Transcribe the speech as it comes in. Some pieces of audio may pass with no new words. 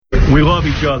We love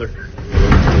each other.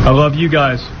 I love you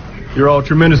guys. You're all a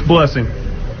tremendous blessing.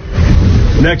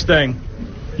 Next thing,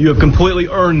 you have completely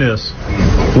earned this.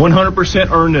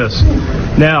 100% earned this.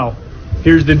 Now,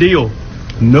 here's the deal.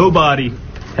 Nobody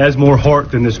has more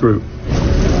heart than this group.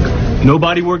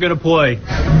 Nobody we're going to play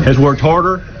has worked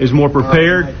harder, is more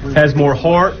prepared, has more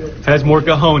heart, has more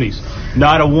cojones.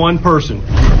 Not a one person.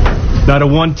 Not a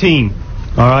one team.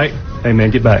 All right? Hey, man,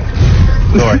 get back.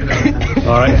 Sorry.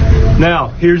 All right? Now,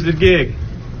 here's the gig.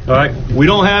 All right? We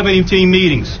don't have any team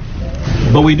meetings,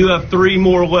 but we do have 3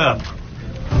 more left.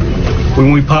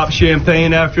 When we pop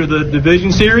champagne after the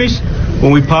division series,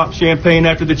 when we pop champagne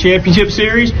after the championship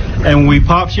series, and when we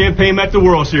pop champagne at the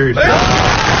World Series.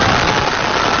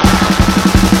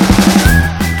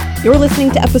 You're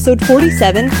listening to episode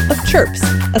 47 of Chirps,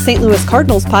 a St. Louis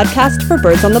Cardinals podcast for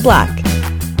Birds on the Black.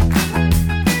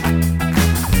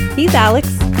 He's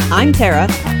Alex. I'm Tara.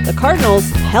 The Cardinals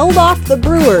held off the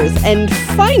Brewers, and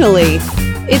finally,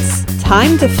 it's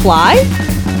time to fly?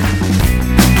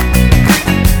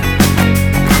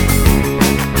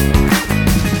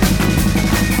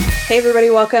 Hey everybody,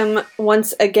 welcome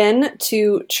once again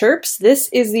to Chirps. This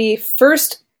is the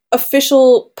first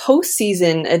official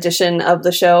postseason edition of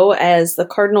the show as the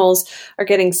Cardinals are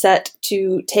getting set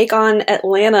to take on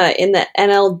Atlanta in the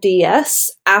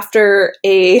NLDS after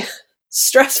a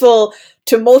stressful,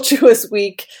 tumultuous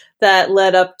week that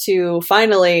led up to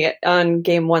finally on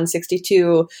game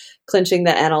 162 clinching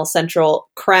the NL Central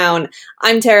crown.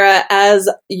 I'm Tara, as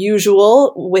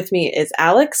usual. With me is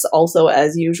Alex, also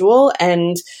as usual,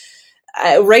 and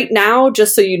right now,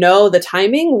 just so you know the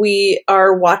timing, we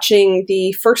are watching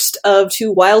the first of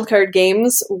 2 wildcard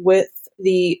games with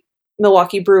the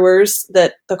Milwaukee Brewers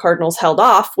that the Cardinals held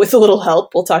off with a little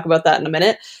help. We'll talk about that in a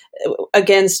minute,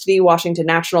 against the Washington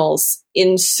Nationals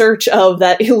in search of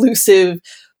that elusive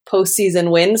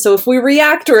postseason win. So if we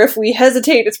react or if we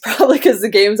hesitate, it's probably because the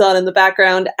game's on in the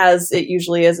background, as it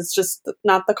usually is. It's just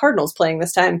not the Cardinals playing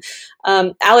this time.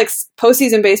 Alex,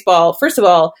 postseason baseball, first of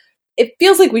all, it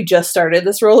feels like we just started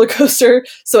this roller coaster,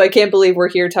 so I can't believe we're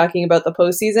here talking about the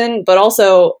postseason. But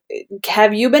also,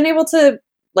 have you been able to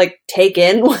take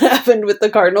in what happened with the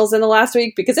Cardinals in the last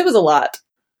week? Because it was a lot.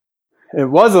 It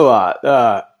was a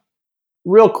lot.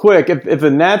 Real quick, if the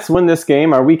Nats win this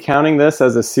game, are we counting this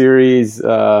as a series,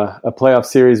 a playoff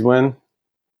series win?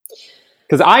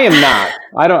 Because I am not.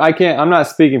 I'm not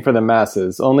speaking for the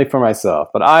masses, only for myself.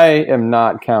 But I am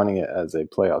not counting it as a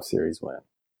playoff series win.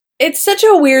 It's such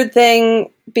a weird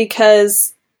thing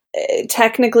because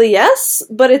technically yes,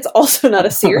 but it's also not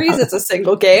a series. It's a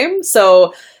single game.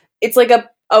 So it's like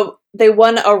they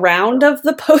won a round of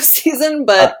the postseason,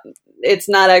 but it's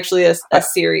not actually a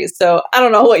series. So I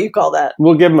don't know what you call that.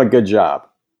 We'll give them a good job.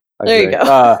 There you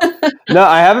go. No,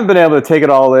 I haven't been able to take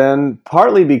it all in,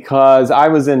 partly because I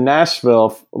was in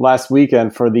Nashville last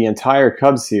weekend for the entire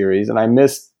Cubs series, and I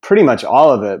missed pretty much all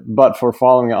of it, but for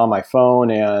following it on my phone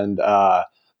and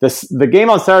the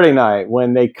game on Saturday night,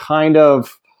 when they kind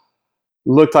of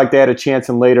looked like they had a chance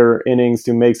in later innings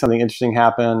to make something interesting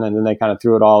happen, and then they kind of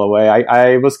threw it all away.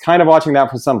 I was kind of watching that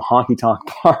from some honky-tonk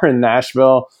bar in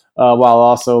Nashville, while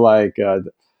also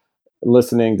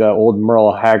listening to old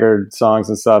Merle Haggard songs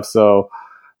and stuff. So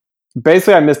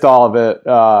basically I missed all of it.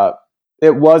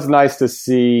 It was nice to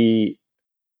see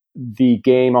the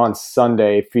game on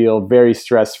Sunday feel very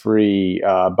stress-free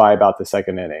by about the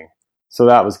second inning. So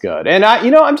that was good. And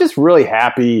I'm just really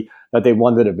happy that they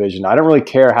won the division. I don't really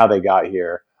care how they got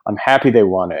here. I'm happy they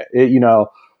won it.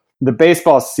 The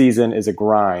baseball season is a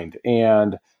grind,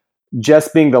 and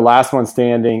just being the last one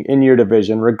standing in your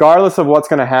division, regardless of what's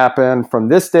going to happen from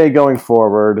this day going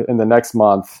forward in the next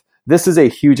month, this is a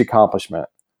huge accomplishment.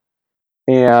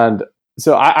 And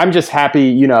so I'm just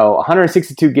happy,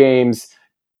 162 games.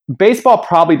 Baseball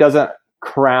probably doesn't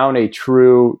crown a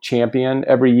true champion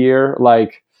every year.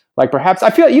 Like perhaps I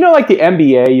feel, like the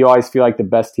NBA, you always feel like the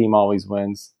best team always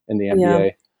wins in the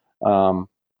NBA. Yeah.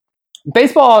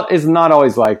 Baseball is not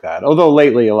always like that, although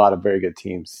lately a lot of very good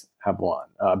teams have won.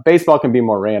 Baseball can be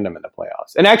more random in the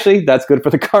playoffs. And actually, that's good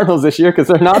for the Cardinals this year because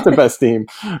they're not the best team.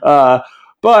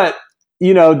 But,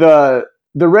 the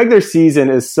regular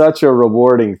season is such a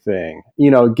rewarding thing.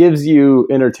 It gives you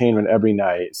entertainment every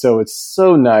night. So it's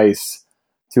so nice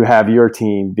to have your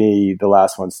team be the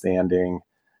last one standing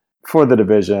for the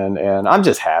division, and I'm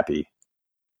just happy.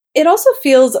 It also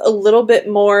feels a little bit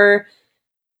more,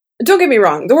 don't get me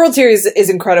wrong, the World Series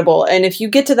is incredible, and if you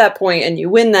get to that point and you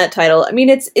win that title, I mean,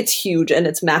 it's huge and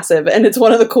it's massive, and it's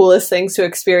one of the coolest things to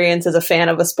experience as a fan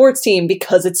of a sports team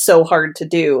because it's so hard to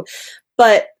do.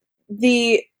 But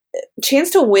the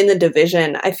chance to win the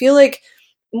division, I feel like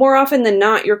more often than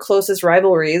not, your closest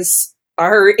rivalries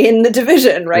are in the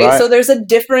division, right? So there's a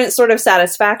different sort of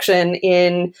satisfaction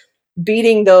in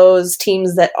beating those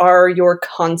teams that are your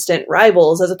constant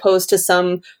rivals, as opposed to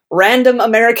some random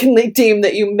American League team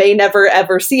that you may never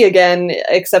ever see again,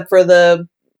 except for the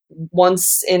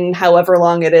once in however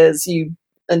long it is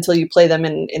until you play them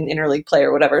in interleague play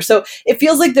or whatever. So it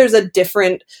feels like there's a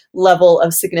different level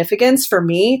of significance for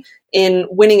me in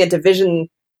winning a division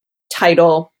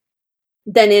title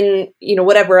than in,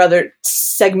 whatever other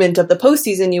segment of the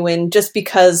postseason you win, just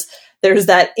because there's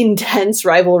that intense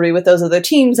rivalry with those other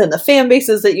teams and the fan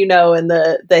bases that and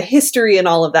the history and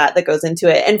all of that goes into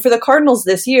it. And for the Cardinals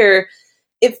this year,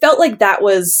 it felt like that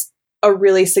was a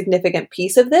really significant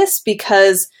piece of this,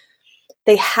 because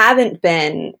they haven't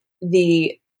been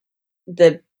the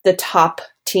top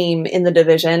team in the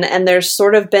division, and there's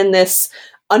sort of been this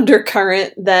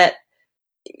undercurrent that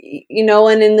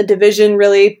and in the division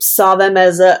really saw them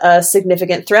as a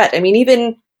significant threat. I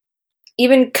mean,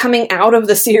 even coming out of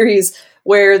the series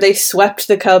where they swept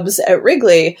the Cubs at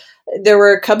Wrigley, there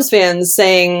were Cubs fans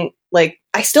saying, like,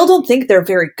 I still don't think they're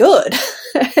very good.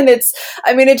 And it's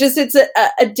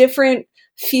a different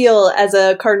feel as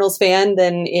a Cardinals fan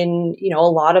than in, a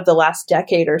lot of the last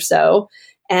decade or so.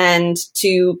 And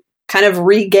to kind of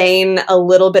regain a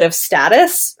little bit of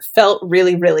status felt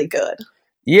really, really good.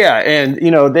 Yeah. And,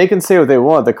 they can say what they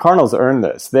want. The Cardinals earned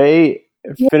this. They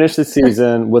finished the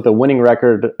season with a winning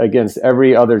record against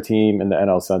every other team in the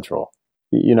NL Central,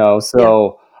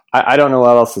 so I don't know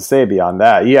what else to say beyond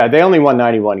that. Yeah, they only won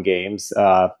 91 games,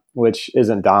 which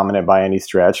isn't dominant by any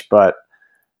stretch, but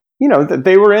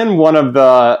they were in one of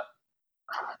the,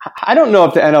 I don't know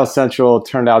if the NL Central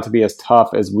turned out to be as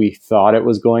tough as we thought it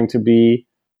was going to be,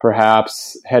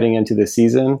 perhaps heading into the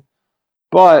season,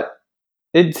 but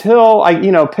until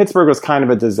Pittsburgh was kind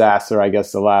of a disaster, I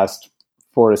guess, the last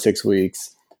 4 to 6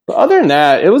 weeks. But other than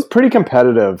that, it was pretty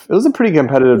competitive. It was a pretty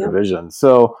competitive division.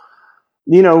 So,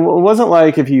 it wasn't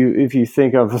like if you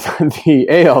think of the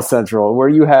AL Central, where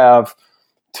you have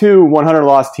 2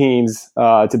 100-loss teams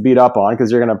to beat up on,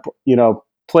 because you're going to,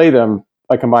 play them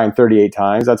a combined 38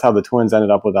 times. That's how the Twins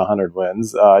ended up with 100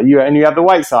 wins. You have the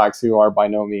White Sox, who are by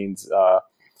no means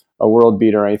a world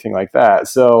beater or anything like that.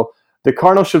 So the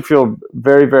Cardinals should feel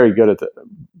very, very good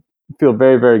feel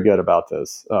very, very good about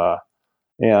this.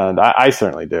 And I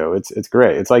certainly do. It's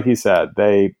great. It's like you said,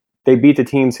 they beat the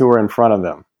teams who were in front of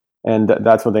them, and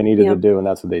that's what they needed to do, and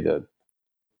that's what they did.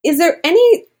 Is there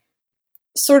any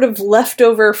sort of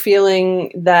leftover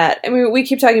feeling that, we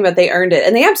keep talking about they earned it,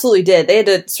 and they absolutely did. They had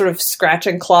to sort of scratch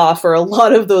and claw for a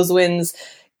lot of those wins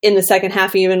in the second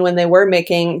half, even when they were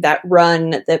making that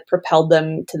run that propelled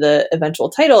them to the eventual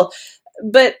title.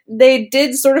 But they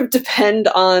did sort of depend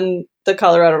on the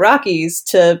Colorado Rockies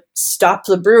to stop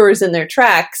the Brewers in their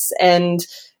tracks. And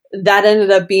that ended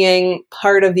up being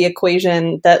part of the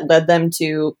equation that led them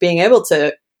to being able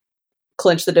to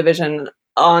clinch the division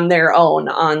on their own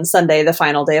on Sunday, the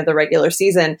final day of the regular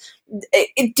season.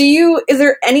 Is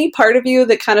there any part of you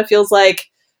that kind of feels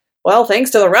like, well, thanks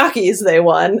to the Rockies, they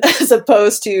won, as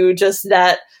opposed to just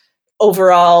that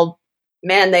overall,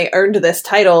 man, they earned this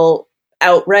title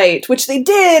outright, which they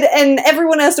did, and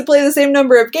everyone has to play the same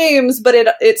number of games, but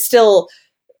it's still,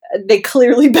 they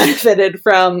clearly benefited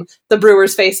from the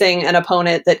Brewers facing an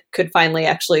opponent that could finally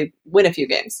actually win a few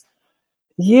games.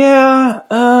 Yeah,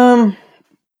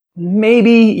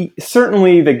 maybe.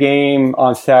 Certainly the game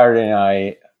on Saturday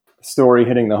night, Story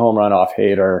hitting the home run off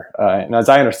Hader, and as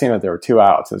I understand it, there were 2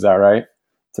 outs, is that right?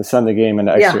 To send the game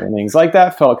into extra innings. Like,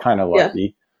 that felt kind of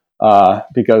lucky.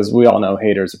 Because we all know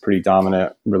Hader's a pretty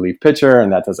dominant relief pitcher,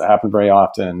 and that doesn't happen very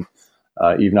often,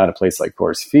 even at a place like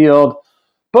Coors Field.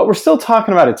 But we're still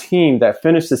talking about a team that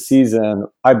finished the season,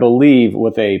 I believe,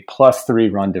 with a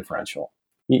 +3 run differential.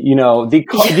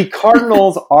 The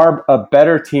Cardinals are a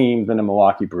better team than the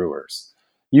Milwaukee Brewers.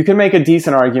 You can make a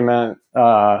decent argument.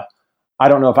 I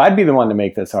don't know if I'd be the one to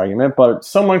make this argument, but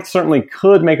someone certainly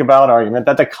could make a valid argument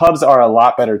that the Cubs are a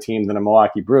lot better team than the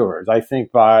Milwaukee Brewers. I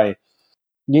think by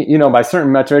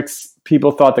certain metrics, people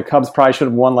thought the Cubs probably should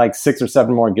have won like 6 or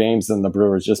 7 more games than the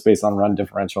Brewers just based on run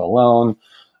differential alone.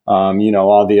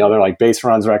 All the other like base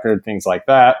runs record, things like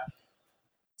that.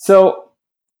 So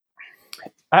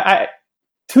I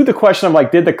to the question of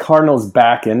like, did the Cardinals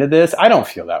back into this? I don't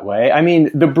feel that way. I mean,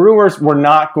 the Brewers were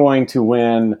not going to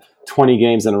win 20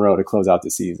 games in a row to close out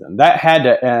the season. That had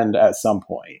to end at some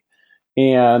point.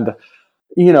 And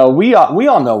we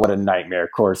all know what a nightmare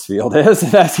Coors Field is.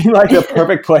 That seemed like the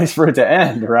perfect place for it to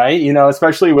end, right?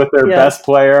 Especially with their best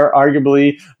player,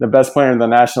 arguably the best player in the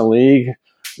National League,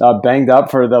 banged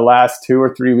up for the last 2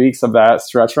 or 3 weeks of that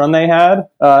stretch run they had.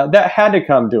 That had to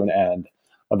come to an end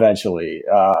eventually.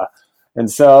 And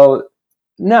so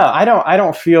No, I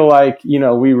don't feel like,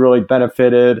 we really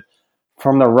benefited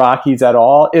from the Rockies at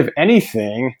all. If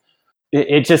anything,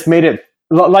 it just made it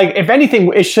like, if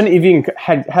anything, it shouldn't even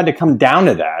had to come down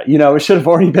to that. It should have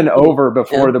already been over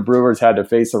before the Brewers had to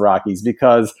face the Rockies,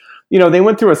 because, they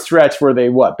went through a stretch where they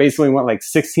basically went like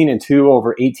 16-2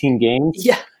 over 18 games.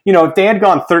 Yeah. If they had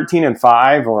gone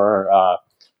 13-5 or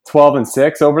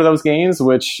 12-6 over those games,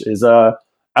 which is a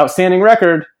outstanding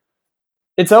record,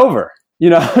 it's over.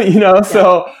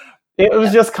 So it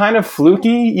was just kind of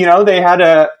fluky. They had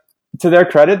to their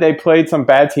credit, they played some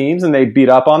bad teams and they beat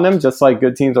up on them, just like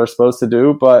good teams are supposed to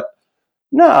do. But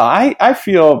no, I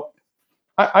feel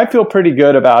pretty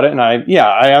good about it. And I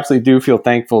absolutely do feel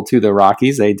thankful to the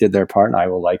Rockies. They did their part and I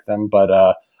will like them. But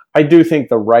I do think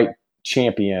the right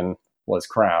champion was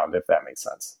crowned, if that makes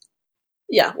sense.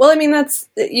 Yeah. Well, I mean,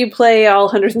 you play all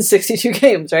 162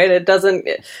 games, right?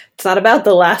 It's not about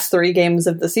the last 3 games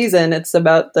of the season. It's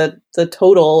about the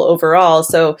total overall.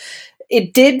 So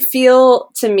it did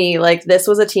feel to me like this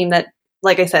was a team that,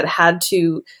 like I said, had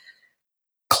to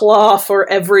claw for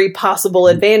every possible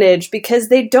advantage, because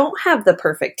they don't have the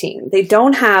perfect team. They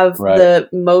don't have the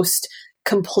most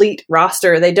complete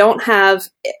roster. They don't have,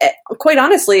 quite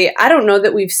honestly, I don't know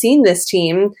that we've seen this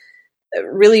team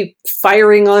really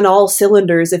firing on all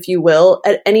cylinders, if you will,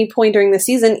 at any point during the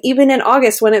season, even in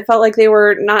August when it felt like they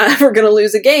were not ever going to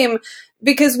lose a game,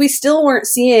 because we still weren't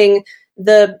seeing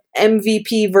the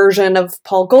MVP version of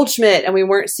Paul Goldschmidt, and we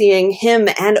weren't seeing him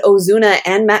and Ozuna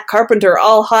and Matt Carpenter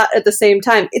all hot at the same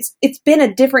time. It's been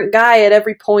a different guy at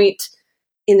every point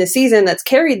in the season that's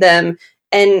carried them.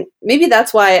 And maybe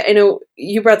that's why, I know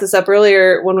you brought this up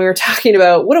earlier when we were talking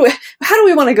about how do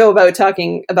we want to go about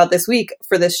talking about this week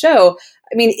for this show?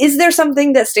 I mean, is there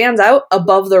something that stands out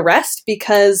above the rest?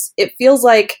 Because it feels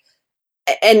like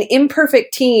an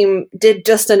imperfect team did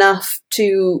just enough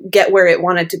to get where it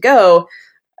wanted to go.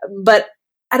 But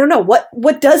I don't know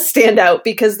what does stand out,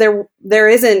 because there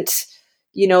isn't,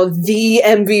 the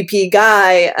MVP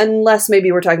guy, unless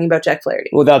maybe we're talking about Jack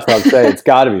Flaherty. Well, that's what I'm saying. It's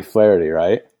got to be Flaherty,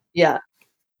 right? Yeah.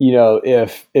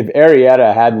 If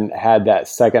Arrieta hadn't had that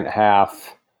second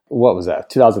half, what was that,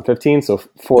 2015? So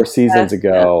 4 seasons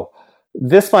ago,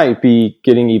 this might be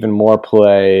getting even more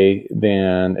play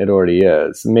than it already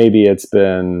is. Maybe it's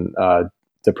been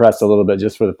depressed a little bit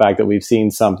just for the fact that we've seen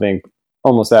something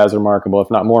almost as remarkable, if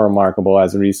not more remarkable,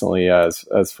 as recently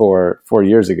as 4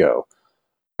 years ago.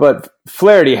 But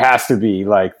Flaherty has to be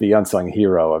like the unsung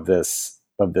hero of this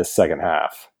second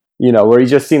half. Where he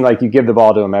just seemed like you give the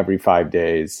ball to him every 5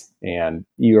 days and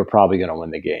you are probably going to win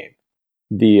the game.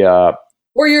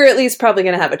 Or you're at least probably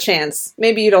going to have a chance.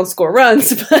 Maybe you don't score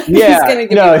runs, but he's going to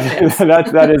give you a chance.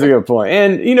 that is a good point.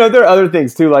 And, there are other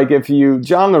things too. Like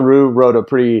John LaRue wrote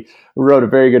a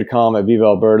very good column at Viva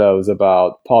Alberto's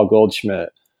about Paul Goldschmidt,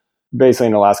 basically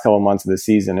in the last couple of months of the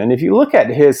season. And if you look at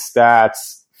his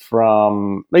stats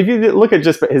if you look at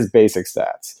just his basic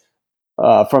stats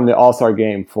from the All-Star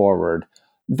game forward,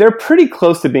 they're pretty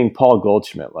close to being Paul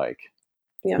Goldschmidt-like.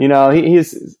 Yeah.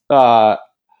 He's I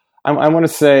want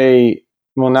to say,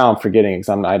 well, now I'm forgetting because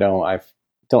I don't have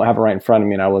it right in front of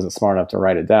me and I wasn't smart enough to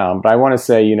write it down. But I want to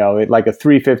say, like a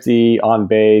 350 on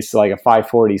base, like a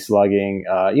 540 slugging.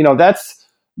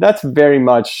 That's very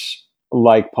much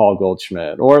like Paul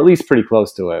Goldschmidt, or at least pretty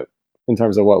close to it in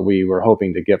terms of what we were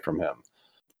hoping to get from him.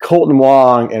 Colton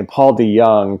Wong and Paul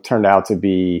DeJong turned out to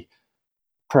be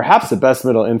perhaps the best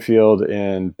middle infield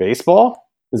in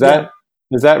baseball. Is that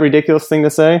a ridiculous thing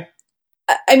to say?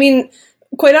 I mean,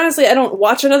 quite honestly, I don't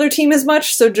watch another team as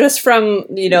much. So just from,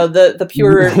 the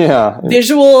pure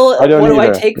visual, what do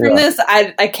I take from this?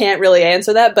 I can't really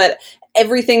answer that. But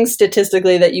everything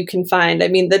statistically that you can find, I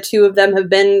mean, the two of them have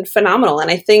been phenomenal. And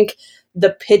I think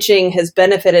the pitching has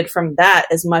benefited from that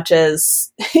as much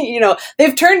as,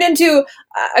 they've turned into,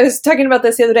 I was talking about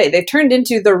this the other day, they've turned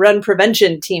into the run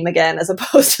prevention team again, as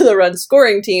opposed to the run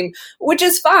scoring team, which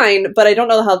is fine, but I don't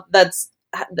know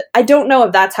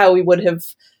if that's how we would have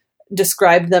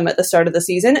described them at the start of the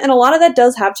season. And a lot of that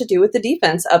does have to do with the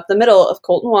defense up the middle of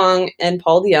Colton Wong and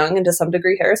Paul DeJong, and to some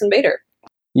degree Harrison Bader.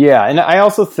 Yeah, and I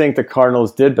also think the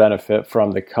Cardinals did benefit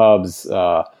from the Cubs'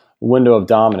 window of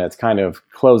dominance kind of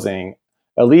closing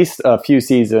at least a few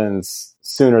seasons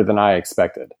sooner than I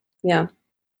expected. Yeah.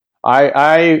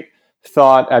 I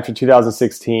thought after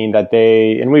 2016 that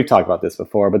and we've talked about this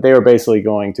before, but they were basically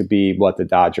going to be what the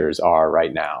Dodgers are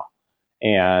right now.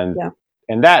 And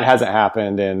that hasn't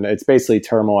happened, and it's basically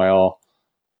turmoil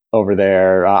over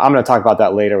there. I'm going to talk about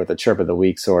that later with the chirp of the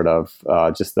week, sort of,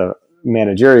 just the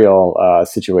managerial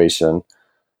situation.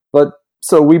 But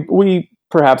so we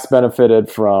perhaps benefited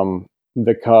from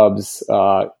the Cubs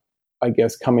I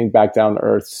guess, coming back down to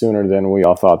earth sooner than we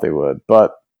all thought they would.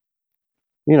 But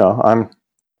I'm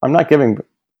not giving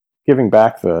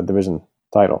back the division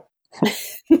title.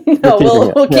 No,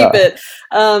 we'll keep it.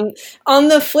 On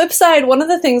the flip side, one of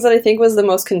the things that I think was the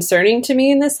most concerning to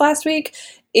me in this last week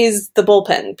is the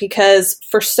bullpen, because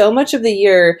for so much of the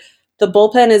year, the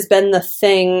bullpen has been the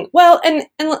thing. Well, and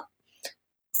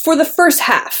for the first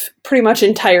half, pretty much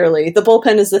entirely, the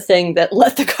bullpen is the thing that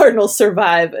let the Cardinals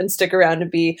survive and stick around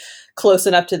and be close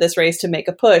enough to this race to make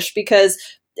a push, because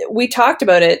we talked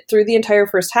about it through the entire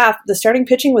first half. The starting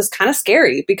pitching was kind of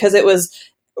scary because it was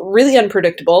really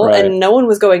unpredictable, right, and no one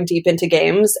was going deep into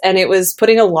games, and it was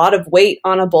putting a lot of weight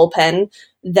on a bullpen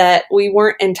that we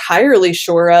weren't entirely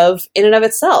sure of in and of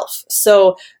itself.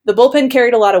 So the bullpen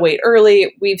carried a lot of weight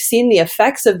early. We've seen the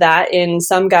effects of that in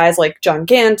some guys like John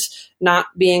Gant not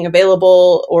being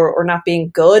available or not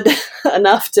being good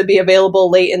enough to be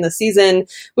available late in the season,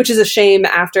 which is a shame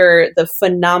after the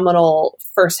phenomenal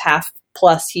first half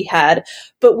plus he had.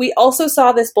 But we also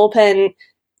saw this bullpen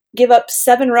give up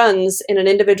 7 runs in an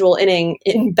individual inning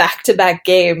in back-to-back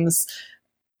games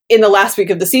in the last week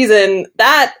of the season.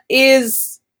 That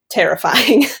is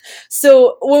terrifying.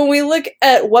 So when we look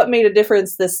at what made a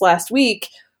difference this last week,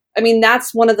 I mean,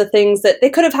 that's one of the things that they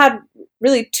could have had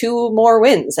really 2 more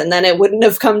wins, and then it wouldn't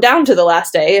have come down to the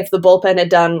last day if the bullpen had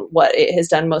done what it has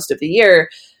done most of the year.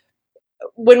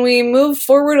 When we move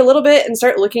forward a little bit and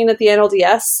start looking at the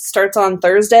NLDS, starts on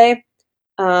Thursday.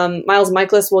 Miles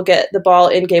Michaelis will get the ball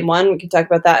in game 1. We can talk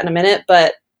about that in a minute.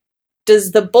 But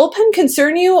does the bullpen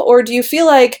concern you, or do you feel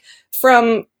like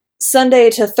from Sunday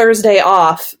to Thursday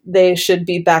off, they should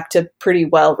be back to pretty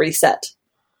well reset?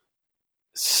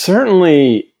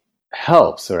 Certainly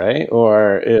helps, right?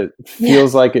 Or it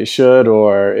feels like it should,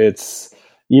 or it's,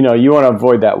 you want to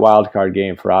avoid that wild card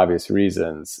game for obvious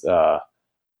reasons.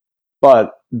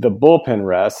 But the bullpen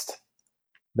rest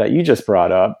that you just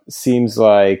brought up seems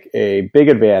like a big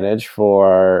advantage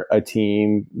for a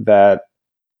team that,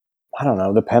 I don't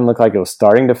know, the pen looked like it was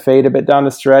starting to fade a bit down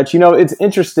the stretch. It's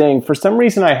interesting. For some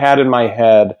reason, I had in my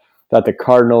head that the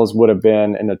Cardinals would have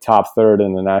been in the top third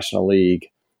in the National League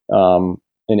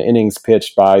in innings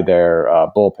pitched by their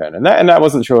bullpen. And that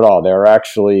wasn't true at all. They were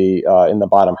actually in the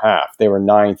bottom half. They were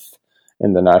 9th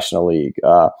in the National League.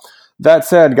 That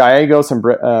said, Gallegos and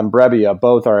Brebbia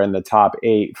both are in the top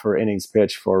 8 for innings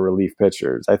pitched for relief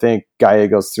pitchers. I think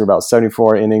Gallegos threw about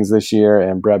 74 innings this year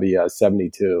and Brebbia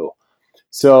 72.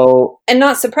 So, and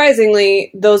not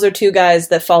surprisingly, those are 2 guys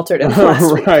that faltered in the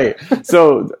last week. Right.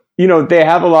 So, they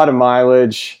have a lot of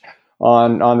mileage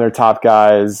on their top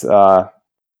guys.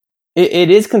 It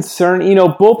is concerning.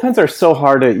 Bullpens are so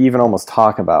hard to even almost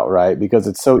talk about, right? Because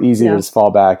it's so easy to just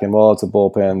fall back and, well, it's a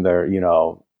bullpen.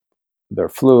 They're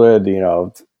fluid,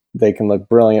 they can look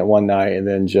brilliant one night and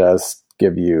then just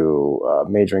give you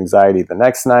major anxiety the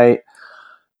next night.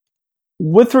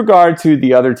 With regard to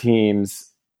the other teams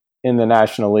in the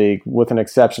National League, with an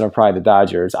exception of probably the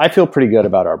Dodgers, I feel pretty good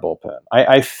about our bullpen.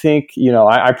 I think,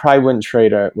 I probably wouldn't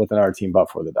trade with another team but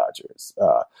for the Dodgers.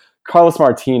 Carlos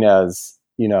Martinez,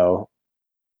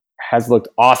 has looked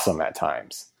awesome at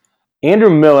times. Andrew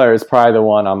Miller is probably the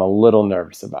one I'm a little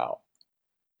nervous about.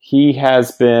 He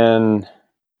has been,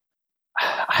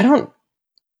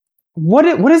 what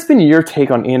has been your take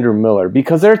on Andrew Miller?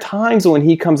 Because there are times when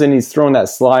he comes in, he's throwing that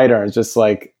slider and it's just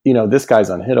like, this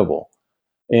guy's unhittable.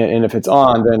 And if it's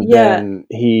on, then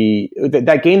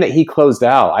that game that he closed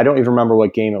out, I don't even remember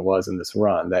what game it was in this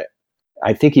run, that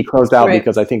I think he closed out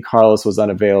because I think Carlos was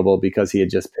unavailable because he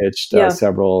had just pitched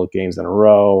several games in a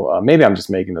row. Maybe I'm just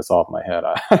making this off my head.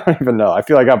 I don't even know. I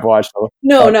feel like I've watched.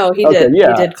 No, he did.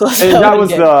 Yeah. He did close out.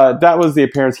 And that was the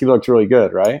appearance. He looked really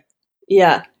good, right?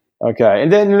 Yeah. Okay.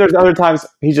 And then there's other times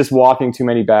he's just walking too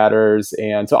many batters,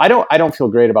 and so I don't feel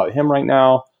great about him right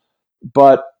now.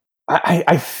 But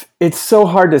it's so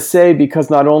hard to say because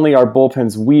not only are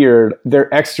bullpens weird,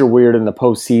 they're extra weird in the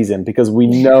postseason because we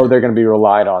know they're going to be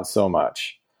relied on so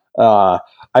much. I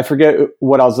forget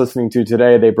what I was listening to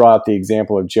today. They brought up the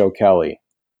example of Joe Kelly,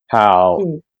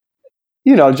 how,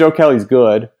 Joe Kelly's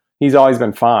good. He's always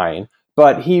been fine,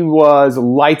 but he was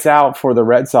lights out for the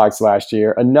Red Sox last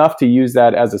year, enough to use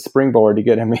that as a springboard to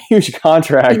get him a huge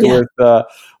contract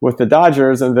with the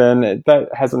Dodgers. And then that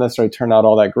hasn't necessarily turned out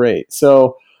all that great.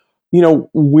 So,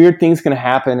 weird things can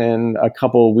happen in a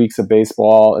couple of weeks of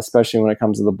baseball, especially when it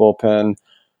comes to the bullpen.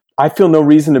 I feel no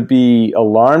reason to be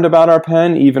alarmed about our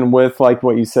pen, even with, like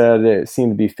what you said, it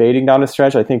seemed to be fading down the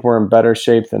stretch. I think we're in better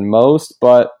shape than most,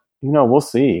 but, we'll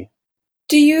see.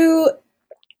 Do you...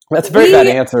 That's a very bad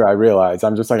answer, I realize.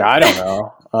 I'm just like, I don't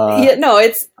know. Yeah, no,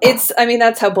 it's. I mean,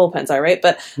 that's how bullpens are, right?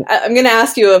 But I'm going to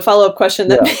ask you a follow-up question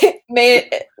that may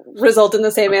result in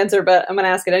the same answer, but I'm going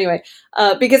to ask it anyway,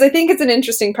 because I think it's an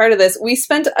interesting part of this. We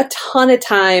spent a ton of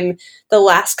time the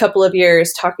last couple of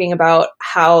years talking about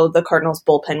how the Cardinals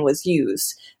bullpen was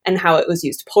used and how it was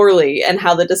used poorly and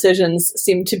how the decisions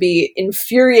seemed to be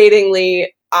infuriatingly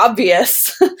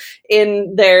obvious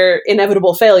in their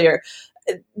inevitable failure.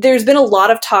 There's been a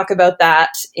lot of talk about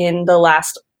that in the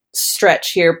last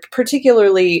stretch here,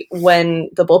 particularly when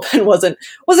the bullpen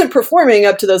wasn't performing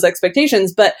up to those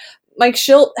expectations. But Mike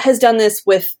Shildt has done this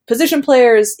with position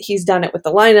players. He's done it with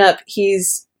the lineup.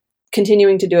 He's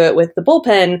continuing to do it with the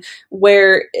bullpen,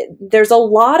 where there's a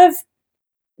lot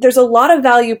of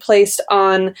value placed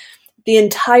on the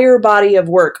entire body of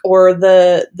work or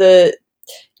the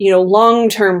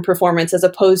long-term performance as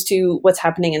opposed to what's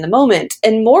happening in the moment.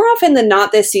 And more often than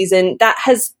not this season, that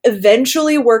has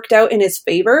eventually worked out in his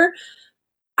favor.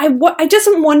 I just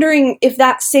am wondering if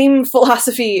that same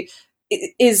philosophy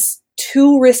is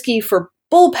too risky for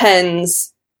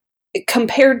bullpens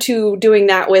compared to doing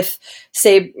that with,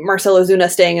 say, Marcell Ozuna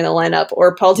staying in the lineup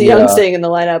or Paul DeJong staying in the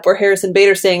lineup or Harrison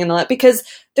Bader staying in the lineup, because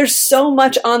there's so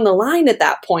much on the line at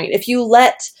that point. If you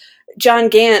let John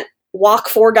Gant walk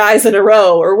 4 guys in a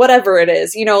row or whatever it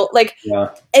is,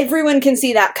 everyone can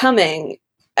see that coming,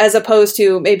 as opposed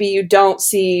to maybe you don't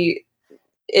see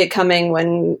it coming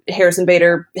when Harrison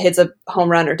Bader hits a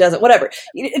home run or doesn't, whatever.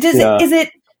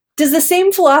 Does the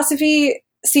same philosophy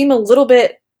seem a little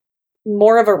bit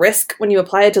more of a risk when you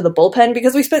apply it to the bullpen?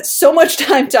 Because we spent so much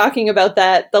time talking about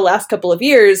that the last couple of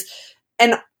years.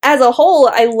 And as a whole,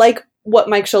 I like what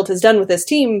Mike Shildt has done with this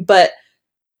team, but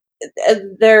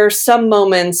there are some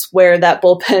moments where that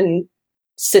bullpen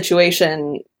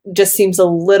situation just seems a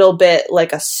little bit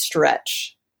like a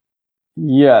stretch.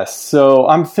 Yes. So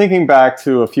I'm thinking back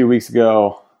to a few weeks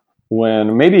ago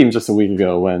maybe even just a week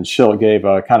ago, when Shildt gave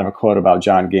a kind of a quote about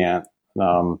John Gant,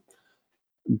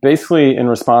 basically in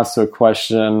response to a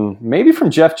question, maybe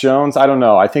from Jeff Jones. I don't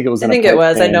know. I think it was. I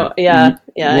know. Yeah.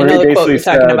 I know the quote you're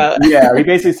talking about. Yeah. He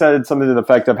basically said something to the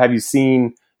effect of, "Have you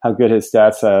seen how good his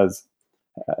stats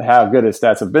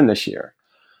have been this year?"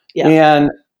 Yeah. And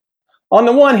on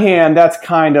the one hand, that's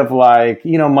kind of like,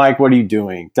 Mike, what are you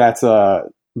doing?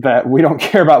 That we don't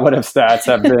care about what his stats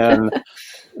have been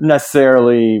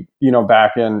necessarily,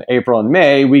 back in April and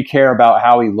May. We care about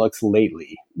how he looks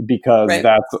lately, because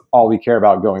that's all we care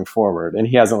about going forward. And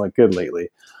he hasn't looked good lately.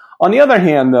 On the other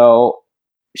hand, though,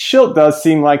 Shildt does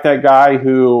seem like that guy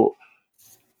who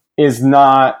has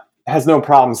no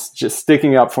problems just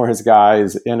sticking up for his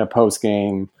guys in a post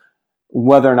game,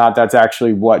 whether or not that's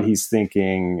actually what he's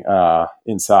thinking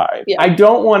inside. Yeah. I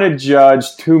don't want to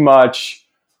judge too much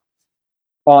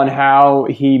on how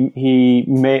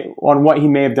what he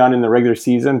may have done in the regular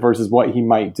season versus what he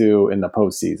might do in the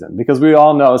postseason, because we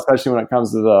all know, especially when it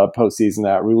comes to the postseason,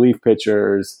 that relief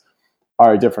pitchers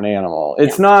are a different animal.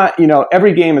 It's not,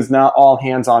 every game is not all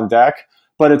hands on deck,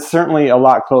 but it's certainly a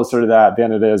lot closer to that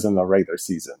than it is in the regular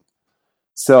season.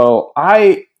 So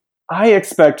I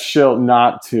expect Shildt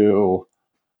not to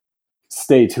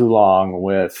stay too long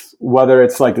with, whether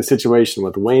it's like the situation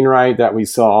with Wainwright that we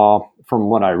saw from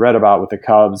what I read about with the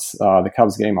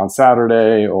Cubs game on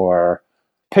Saturday, or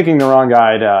picking the wrong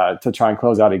guy to try and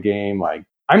close out a game. Like,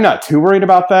 I'm not too worried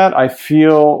about that. I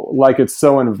feel like it's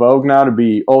so in vogue now to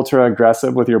be ultra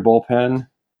aggressive with your bullpen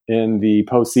in the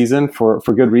postseason for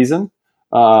good reason.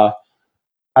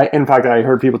 In fact, I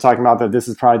heard people talking about that this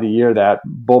is probably the year that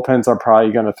bullpens are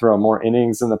probably going to throw more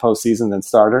innings in the postseason than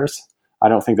starters. I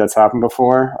don't think that's happened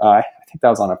before. I think that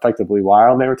was on Effectively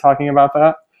Wild. They were talking about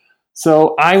that.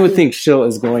 So I would think Shildt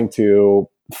is going to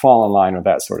fall in line with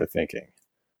that sort of thinking.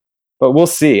 But we'll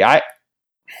see. I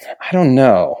don't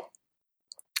know.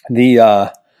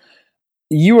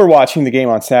 You were watching the game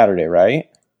on Saturday, right?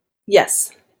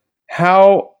 Yes.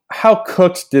 How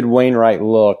cooked did Wainwright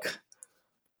look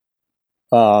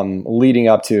leading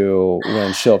up to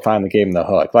when Shildt finally gave him the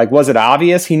hook? Like, was it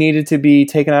obvious he needed to be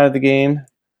taken out of the game?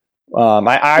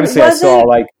 I saw,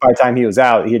 like, by the time he was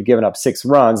out, he had given up 6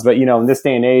 runs. But, in this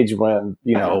day and age when,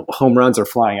 home runs are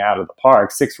flying out of the park,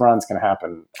 6 runs can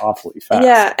happen awfully fast.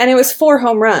 Yeah, and it was 4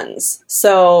 home runs.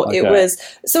 So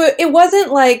it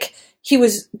wasn't like he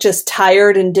was just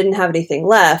tired and didn't have anything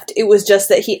left. It was just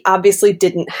that he obviously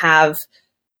didn't have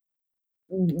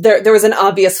there was an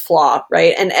obvious flaw,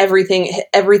 right? And every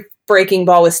breaking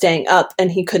ball was staying up and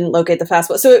he couldn't locate the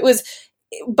fastball. So it was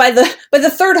by the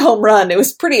 3rd home run, it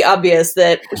was pretty obvious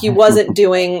that he wasn't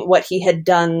doing what he had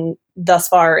done thus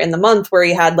far in the month, where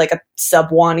he had like a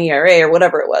sub-1 ERA or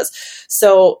whatever it was.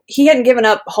 So he hadn't given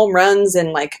up home runs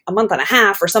in like a month and a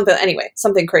half or something. Anyway,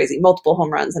 something crazy, multiple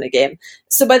home runs in a game.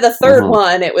 So by the third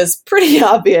one, it was pretty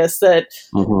obvious that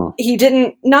he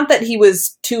didn't, not that he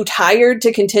was too tired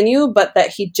to continue, but that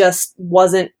he just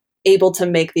wasn't able to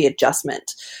make the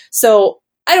adjustment. So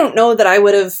I don't know that I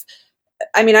would have,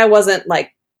 I mean, I wasn't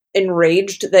like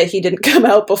enraged that he didn't come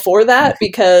out before that,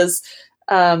 because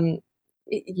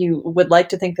you would like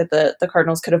to think that the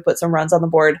Cardinals could have put some runs on the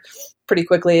board pretty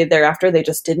quickly thereafter. They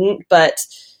just didn't. But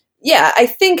yeah, I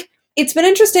think it's been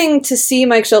interesting to see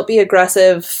Mike Shildt be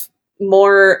aggressive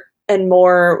more and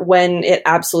more when it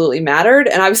absolutely mattered.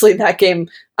 And obviously that game,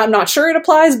 I'm not sure it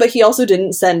applies, but he also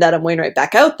didn't send Adam Wainwright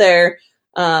back out there.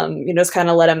 Just kind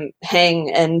of let him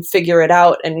hang and figure it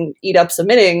out and eat up some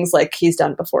innings like he's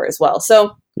done before as well.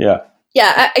 So yeah,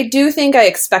 I do think I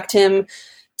expect him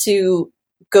to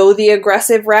go the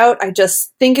aggressive route. I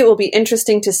just think it will be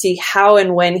interesting to see how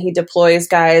and when he deploys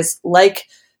guys like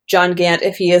John Gant,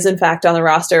 if he is in fact on the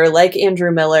roster, like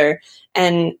Andrew Miller,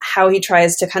 and how he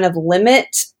tries to kind of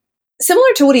limit,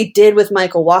 similar to what he did with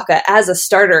Michael Wacha as a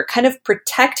starter, kind of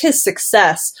protect his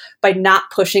success by not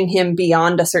pushing him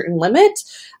beyond a certain limit.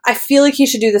 I feel like he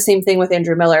should do the same thing with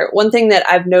Andrew Miller. One thing that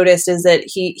I've noticed is that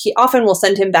he often will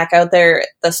send him back out there at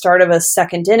the start of a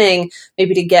second inning,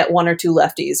 maybe to get one or two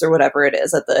lefties or whatever it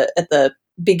is at the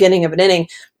beginning of an inning.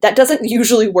 That doesn't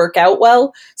usually work out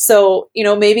well. So,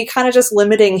 maybe kind of just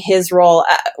limiting his role.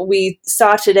 We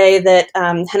saw today that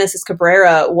Genesis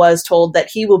Cabrera was told that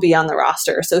he will be on the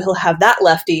roster, so he'll have that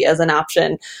lefty as an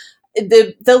option.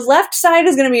 The left side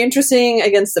is going to be interesting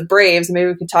against the Braves. Maybe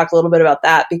we can talk a little bit about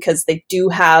that, because they do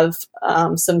have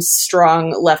some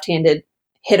strong left-handed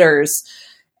hitters,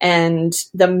 and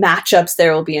the matchups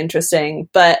there will be interesting.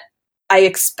 But I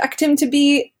expect him to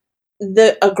be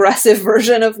the aggressive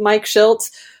version of Mike Shildt,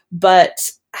 but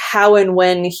how and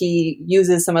when he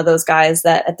uses some of those guys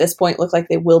that at this point look like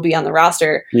they will be on the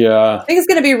roster, I think it's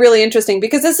going to be really interesting,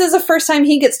 because this is the first time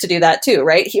he gets to do that too,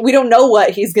 right? We don't know what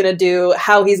he's going to do,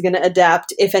 how he's going to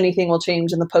adapt, if anything will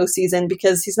change in the postseason,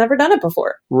 because he's never done it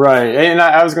before. Right. And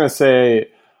I was going to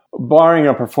say, barring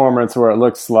a performance where it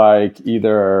looks like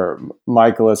either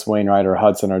Michaelis, Wainwright, or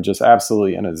Hudson are just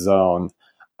absolutely in a zone,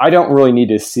 I don't really need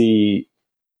to see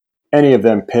any of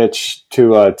them pitch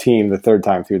to a team the third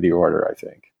time through the order, I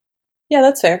think. Yeah,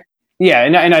 that's fair. Yeah,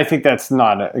 and I think that's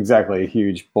not exactly a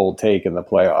huge bold take in the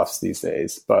playoffs these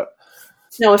days. But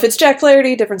no, if it's Jack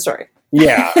Flaherty, different story.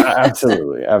 Yeah,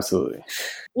 absolutely, absolutely.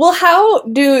 Well, how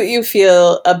do you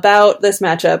feel about this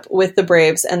matchup with the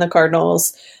Braves and the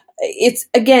Cardinals? It's,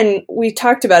 again, we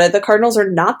talked about it. The Cardinals are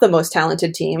not the most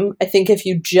talented team. I think if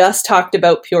you just talked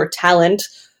about pure talent,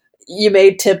 you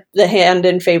may tip the hand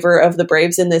in favor of the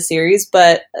Braves in this series,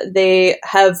 but they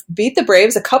have beat the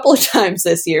Braves a couple of times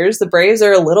this year. The Braves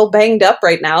are a little banged up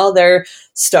right now. Their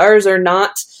stars are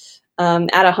not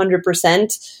at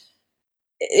 100%.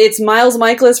 It's Miles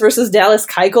Michaelis versus Dallas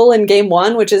Keuchel in game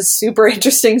one, which is super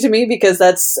interesting to me, because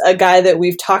that's a guy that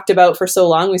we've talked about for so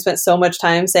long. We spent so much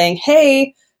time saying,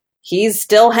 hey, he's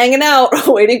still hanging out,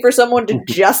 waiting for someone to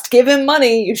just give him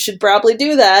money. You should probably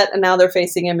do that. And now they're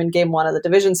facing him in game one of the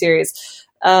division series.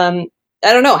 I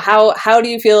don't know. How do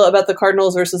you feel about the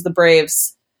Cardinals versus the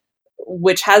Braves,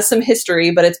 which has some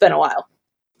history, but it's been a while?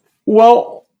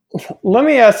 Well, let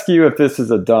me ask you if this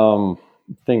is a dumb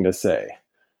thing to say.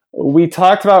 We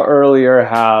talked about earlier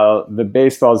how the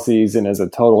baseball season is a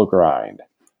total grind.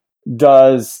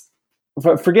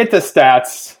 Forget the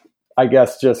stats, I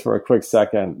guess, just for a quick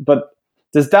second, but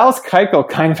does Dallas Keuchel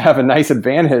kind of have a nice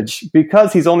advantage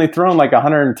because he's only thrown like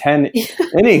 110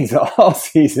 innings all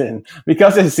season,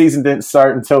 because his season didn't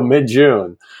start until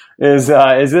mid-June? Is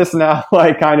this now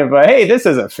like kind of a, hey, this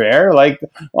isn't fair? Like,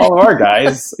 all of our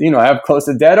guys, have close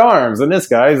to dead arms, and this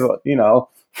guy's,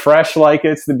 fresh like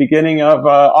it's the beginning of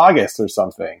August or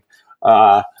something.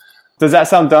 Does that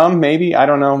sound dumb? Maybe. I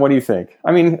don't know. What do you think?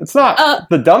 I mean, it's not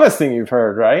the dumbest thing you've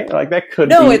heard, right? Like, that could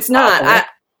be. No, it's not.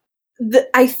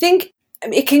 I think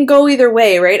it can go either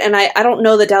way, right? And I don't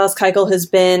know that Dallas Keuchel has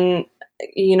been,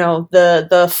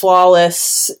 the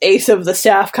flawless ace of the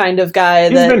staff kind of guy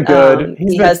he's been good.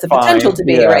 He has the potential to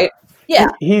be, right? Yeah.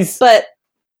 But,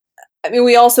 I mean,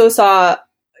 we also saw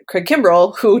Craig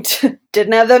Kimbrell, who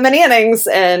didn't have that many innings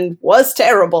and was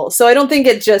terrible. So I don't think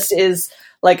it just is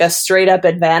like a straight up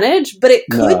advantage, but it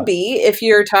could be if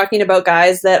you're talking about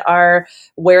guys that are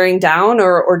wearing down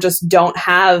or just don't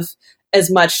have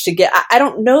as much to get. I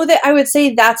don't know that I would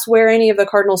say that's where any of the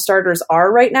Cardinal starters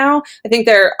are right now. I think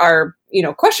there are,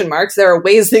 question marks. There are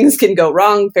ways things can go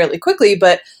wrong fairly quickly,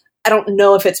 but I don't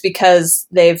know if it's because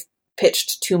they've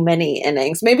pitched too many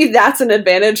innings. Maybe that's an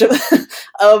advantage of,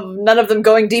 of none of them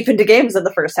going deep into games in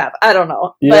the first half. I don't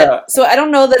know. Yeah. But, so I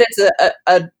don't know that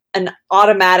it's an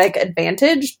automatic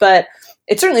advantage, but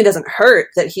it certainly doesn't hurt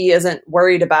that he isn't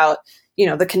worried about,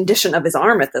 the condition of his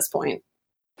arm at this point.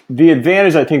 The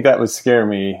advantage, I think, that would scare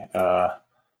me,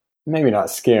 maybe not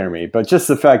scare me, but just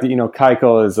the fact that,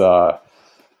 Keuchel is,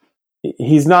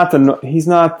 he's not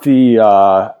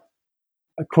the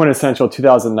quintessential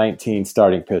 2019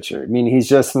 starting pitcher. I mean, he's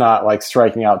just not like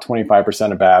striking out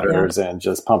 25% of batters and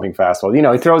just pumping fastball.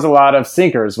 He throws a lot of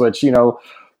sinkers, which,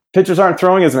 pitchers aren't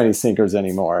throwing as many sinkers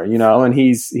anymore, and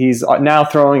he's now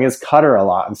throwing his cutter a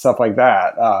lot and stuff like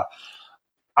that.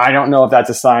 I don't know if that's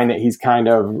a sign that he's kind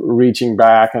of reaching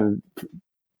back and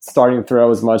starting to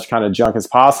throw as much kind of junk as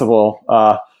possible.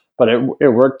 But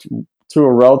it worked to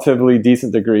a relatively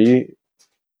decent degree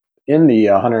in the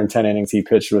 110 innings he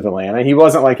pitched with Atlanta. He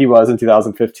wasn't like he was in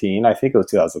 2015. I think it was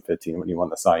 2015 when he won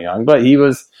the Cy Young, but he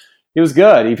was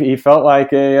good. He felt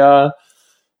like a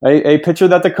pitcher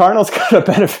that the Cardinals could have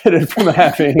benefited from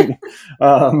having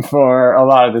for a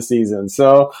lot of the season.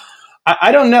 So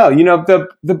I don't know.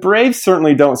 The Braves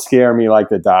certainly don't scare me like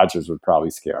the Dodgers would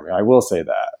probably scare me. I will say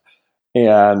that.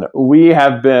 And we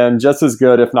have been just as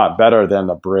good, if not better, than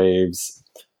the Braves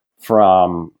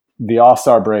from the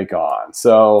All-Star break on.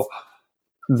 So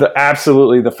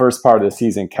absolutely the first part of the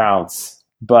season counts.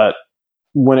 But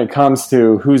when it comes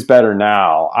to who's better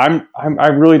now, I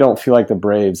really don't feel like the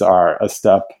Braves are a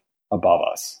step above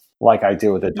us like I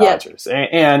do with the Dodgers. Yeah.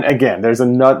 And again,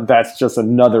 that's just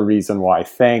another reason why,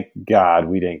 thank God,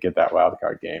 we didn't get that wild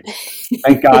card game.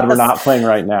 Thank God we're not playing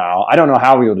right now. I don't know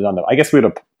how we would have done that. I guess we would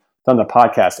have done the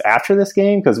podcast after this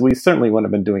game because we certainly wouldn't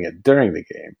have been doing it during the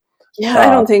game. Yeah,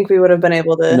 I don't think we would have been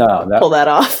able to pull that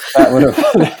off. that would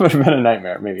have been a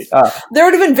nightmare, maybe. There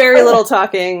would have been very little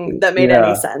talking that made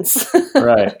any sense.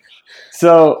 Right.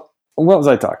 So what was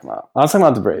I talking about? I was talking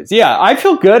about the Braves. Yeah, I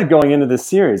feel good going into this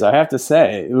series, I have to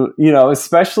say.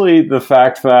 Especially the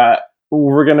fact that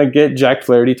we're going to get Jack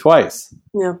Flaherty twice.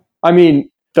 Yeah. I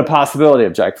mean, the possibility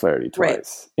of Jack Flaherty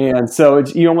twice. Right. And so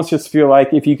you almost just feel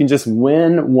like if you can just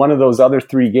win one of those other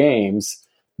 3 games,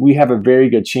 we have a very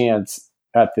good chance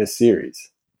at this series.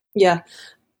 Yeah.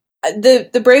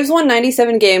 The Braves won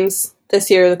 97 games this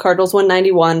year. The Cardinals won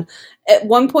 91. At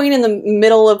one point in the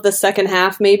middle of the second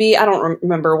half, maybe, I don't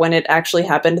remember when it actually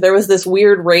happened, there was this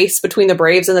weird race between the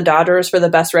Braves and the Dodgers for the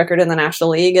best record in the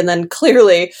National League. And then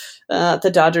clearly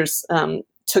the Dodgers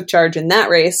took charge in that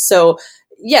race. So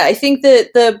yeah, I think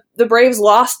that the Braves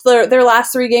lost their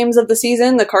last 3 games of the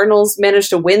season. The Cardinals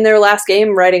managed to win their last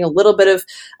game, riding a little bit of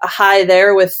a high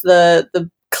there with the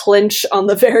clinch on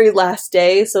the very last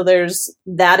day. So there's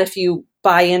that if you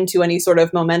buy into any sort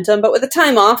of momentum. But with the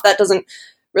time off, that doesn't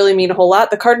really mean a whole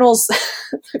lot. The Cardinals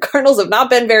have not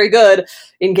been very good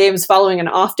in games following an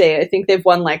off day. I think they've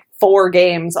won like 4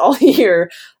 games all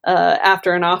year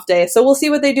after an off day. So we'll see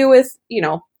what they do with,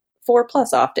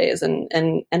 4+ off days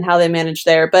and how they manage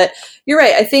there. But you're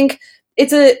right. I think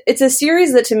it's a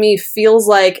series that to me feels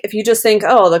like if you just think,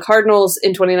 oh, the Cardinals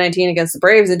in 2019 against the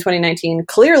Braves in 2019,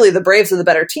 clearly the Braves are the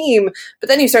better team. But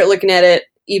then you start looking at it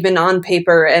even on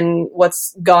paper and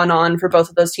what's gone on for both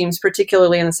of those teams,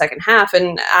 particularly in the second half.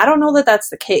 And I don't know that that's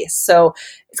the case. So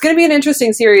it's going to be an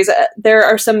interesting series. There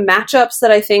are some matchups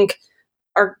that I think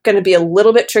are going to be a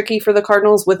little bit tricky for the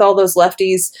Cardinals with all those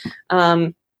lefties.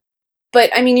 But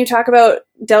I mean, you talk about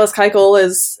Dallas Keuchel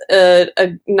as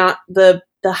not the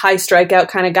high strikeout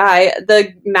kind of guy.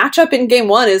 The matchup in game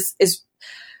 1 is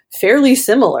fairly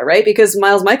similar, right? Because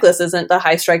Miles Mikolas isn't the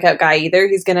high strikeout guy either.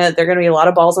 They're gonna be a lot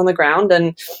of balls on the ground,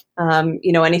 and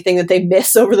anything that they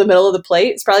miss over the middle of the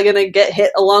plate is probably gonna get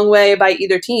hit a long way by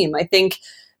either team. I think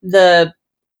the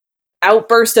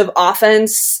outburst of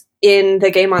offense in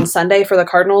the game on Sunday for the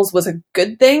Cardinals was a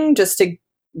good thing, just to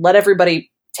let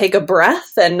everybody take a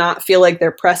breath and not feel like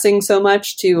they're pressing so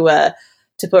much to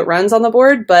put runs on the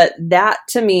board. But that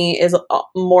to me is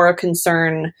more a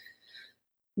concern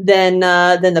than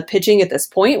the pitching at this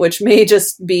point, which may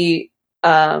just be,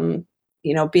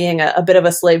 being a bit of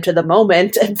a slave to the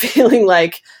moment and feeling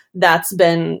like that's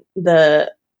been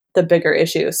the bigger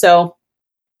issue. So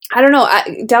I don't know.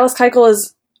 Dallas Keuchel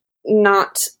is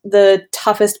not the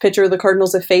toughest pitcher the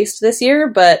Cardinals have faced this year,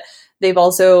 but they've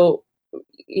also,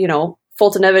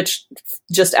 Foltynewicz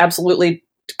just absolutely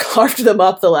carved them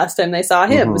up the last time they saw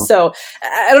him. Mm-hmm. So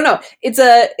I don't know. It's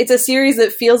a series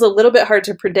that feels a little bit hard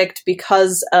to predict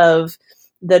because of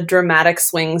the dramatic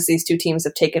swings these two teams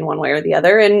have taken one way or the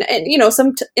other. And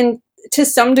in to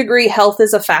some degree, health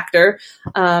is a factor.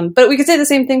 But we could say the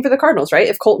same thing for the Cardinals, right?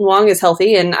 If Colton Wong is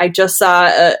healthy, and I just saw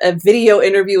a video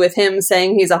interview with him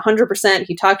saying he's 100%,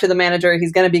 he talked to the manager,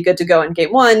 he's going to be good to go in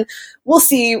game one. We'll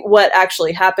see what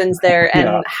actually happens there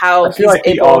and how I feel like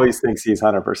he always thinks he's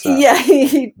 100%.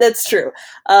 Yeah, that's true.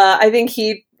 I think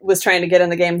he was trying to get in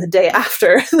the game the day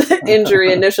after the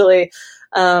injury initially.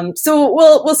 So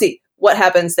we'll see what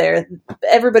happens there.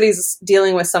 Everybody's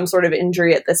dealing with some sort of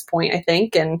injury at this point, I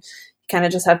think, and kind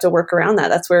of just have to work around that.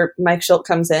 That's where Mike Shildt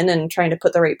comes in and trying to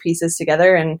put the right pieces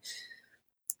together. And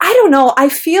I don't know, I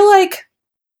feel like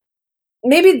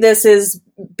maybe this is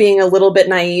being a little bit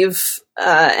naive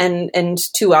and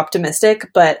too optimistic,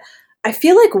 but I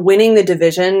feel like winning the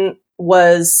division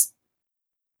was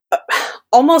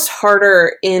almost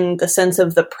harder in the sense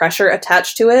of the pressure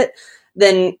attached to it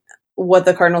than what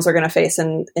the Cardinals are going to face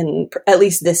in at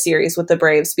least this series with the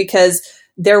Braves, because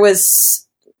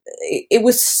it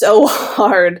was so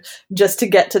hard just to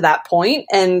get to that point,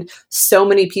 and so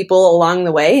many people along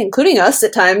the way, including us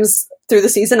at times through the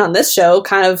season on this show,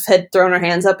 kind of had thrown our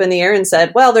hands up in the air and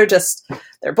said, well,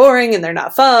 they're boring and they're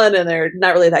not fun and they're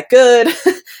not really that good.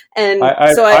 And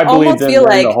so I almost feel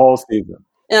like the whole season.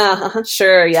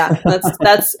 Sure. Yeah. That's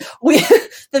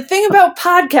the thing about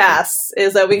podcasts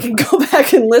is that we can go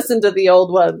back and listen to the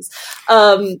old ones.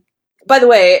 By the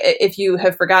way, if you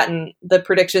have forgotten the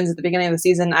predictions at the beginning of the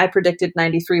season, I predicted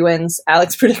 93 wins.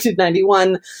 Alex predicted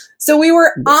 91. So we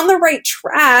were on the right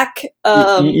track.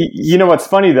 You know what's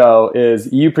funny, though,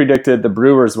 is you predicted the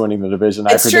Brewers winning the division.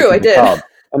 It's true, I did. Cubs.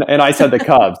 And I said the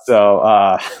Cubs.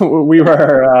 So we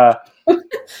were...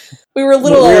 we were a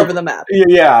little all over the map.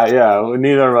 Yeah.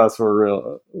 Neither of us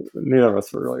were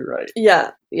really right.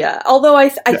 Yeah. Although I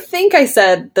think I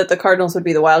said that the Cardinals would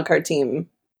be the wild card team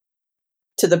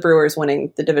to the Brewers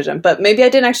winning the division, but maybe I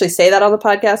didn't actually say that on the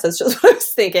podcast. That's just what I was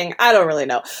thinking. I don't really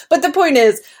know. But the point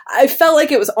is, I felt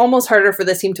like it was almost harder for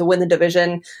this team to win the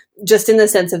division, just in the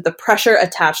sense of the pressure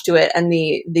attached to it and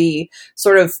the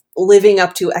sort of living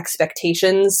up to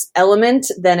expectations element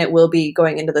than it will be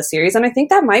going into the series. And I think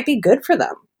that might be good for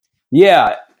them.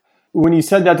 Yeah. When you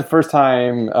said that the first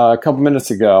time a couple minutes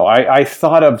ago, I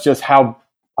thought of just how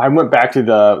I went back to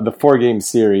the 4-game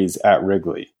series at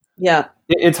Wrigley. Yeah.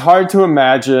 It's hard to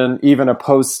imagine even a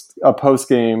postseason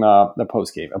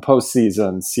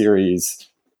series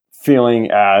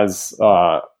feeling as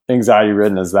anxiety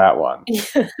ridden as that one.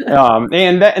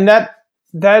 And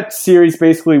that series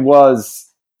basically was,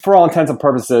 for all intents and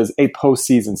purposes, a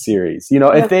postseason series. You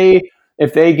know, if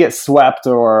they get swept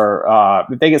or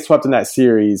if they get swept in that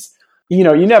series, you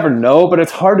know, you never know, but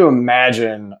it's hard to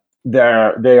imagine they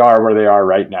are where they are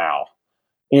right now.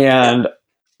 And,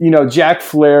 you know, Jack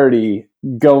Flaherty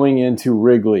going into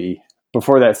Wrigley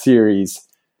before that series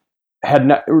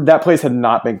that place had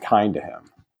not been kind to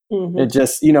him. Mm-hmm. It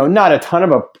just, you know, not a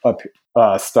ton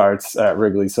of starts at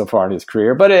Wrigley so far in his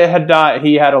career, but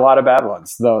he had a lot of bad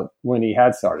ones though when he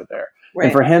had started there. Right.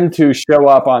 And for him to show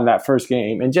up on that first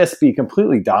game and just be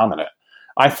completely dominant,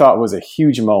 I thought was a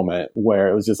huge moment where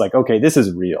it was just like, okay, this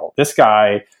is real. This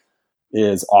guy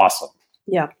is awesome.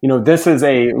 Yeah. You know, this is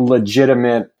a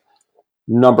legitimate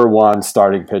number one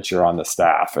starting pitcher on the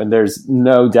staff. And there's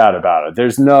no doubt about it.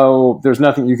 There's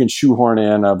nothing you can shoehorn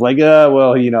in of like,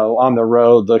 well, you know, on the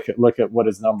road, look at what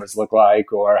his numbers look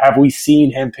like, or have we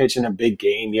seen him pitch in a big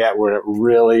game yet where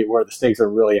the stakes are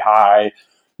really high?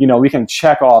 You know, we can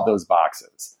check all those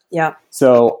boxes. Yeah.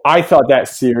 So I thought that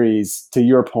series, to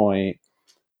your point,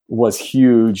 was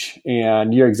huge.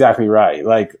 And you're exactly right.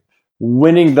 Like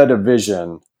winning the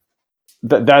division,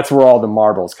 that's where all the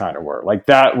marbles kind of were. Like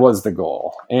that was the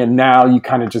goal. And now you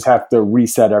kind of just have to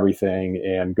reset everything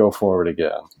and go forward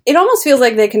again. It almost feels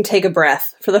like they can take a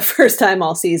breath for the first time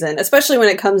all season, especially when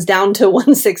it comes down to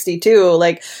 162.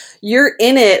 Like you're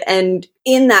in it and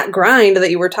in that grind that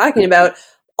you were talking about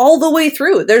all the way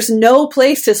through. There's no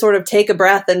place to sort of take a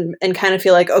breath and kind of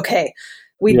feel like, okay,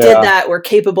 we did that. We're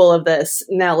capable of this.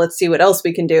 Now let's see what else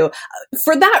we can do.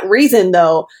 For that reason,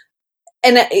 though,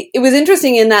 and it was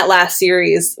interesting in that last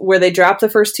series where they dropped the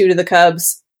first 2 to the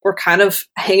Cubs, were kind of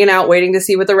hanging out, waiting to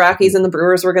see what the Rockies and the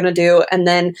Brewers were going to do, and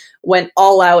then went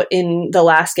all out in the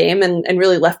last game and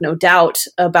really left no doubt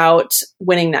about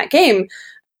winning that game.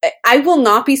 I will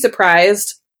not be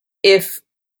surprised if,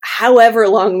 however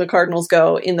long the Cardinals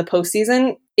go in the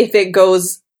postseason, if it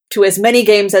goes to as many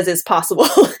games as is possible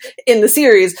in the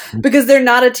series, because they're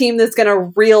not a team that's going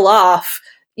to reel off,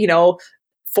 you know,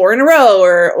 4 in a row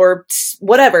or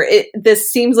whatever.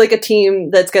 This seems like a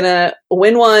team that's going to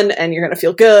win one and you're going to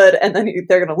feel good, and then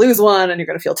they're going to lose one and you're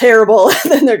going to feel terrible,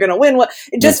 and then they're going to win one.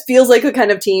 It just feels like the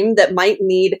kind of team that might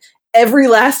need every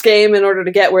last game in order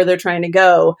to get where they're trying to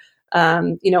go.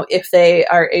 if they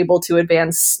are able to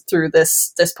advance through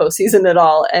this postseason at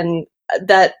all. And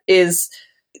that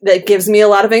gives me a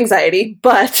lot of anxiety,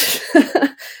 but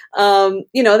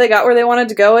they got where they wanted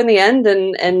to go in the end,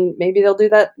 and maybe they'll do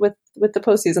that with the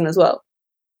postseason as well.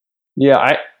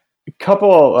 Yeah, a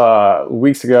couple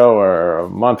weeks ago or a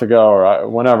month ago or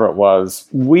whenever it was,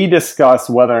 we discussed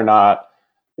whether or not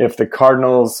if the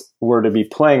Cardinals were to be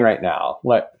playing right now,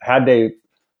 had they,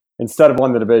 instead of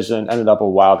won the division, ended up a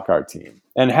wild card team,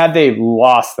 and had they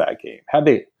lost that game,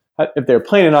 if they were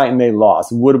playing tonight and they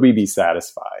lost, would we be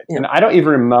satisfied? Yeah. And I don't even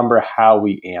remember how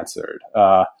we answered.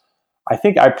 I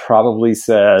think I probably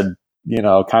said,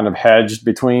 kind of hedged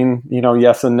between,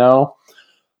 yes and no.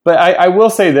 But I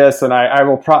will say this, and I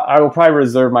will probably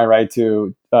reserve my right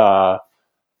to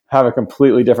have a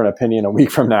completely different opinion a week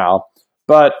from now.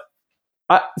 But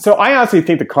so I honestly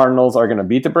think the Cardinals are going to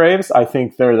beat the Braves. I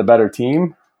think they're the better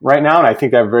team right now, and I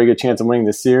think they have a very good chance of winning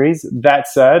this series. That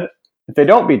said, if they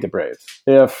don't beat the Braves,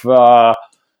 if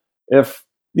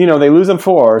they lose in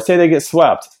 4, or say they get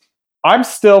swept, I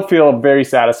still feel very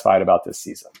satisfied about this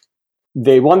season.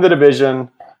 They won the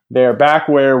division. They're back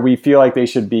where we feel like they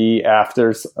should be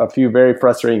after a few very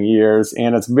frustrating years,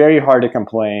 and it's very hard to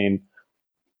complain,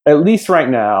 at least right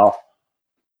now,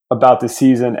 about the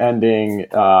season ending,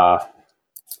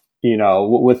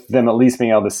 with them at least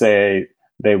being able to say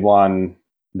they won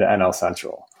the NL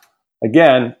Central.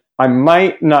 Again, I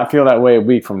might not feel that way a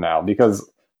week from now, because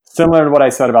similar to what I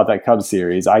said about that Cubs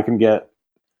series, I can get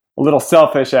a little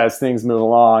selfish as things move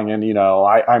along, and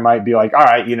I might be like, all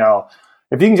right,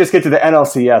 if you can just get to the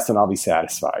NLCS, and I'll be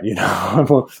satisfied.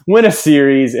 Win a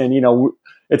series, and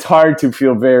it's hard to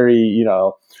feel very,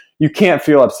 you can't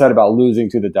feel upset about losing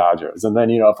to the Dodgers, and then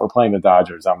if we're playing the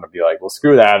Dodgers, I'm gonna be like, well,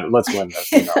 screw that, let's win this.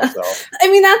 So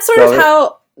I mean, that's sort of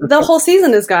how the whole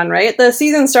season has gone, right? The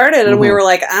season started, and we were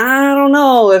like, I don't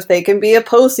know if they can be a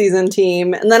postseason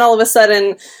team, and then all of a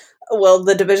sudden, well,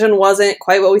 the division wasn't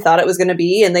quite what we thought it was going to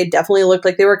be, and they definitely looked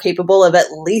like they were capable of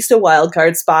at least a wild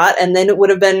card spot, and then it would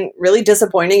have been really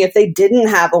disappointing if they didn't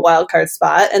have a wild card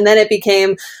spot, and then it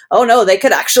became, oh no, they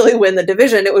could actually win the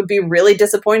division. It would be really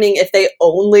disappointing if they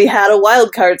only had a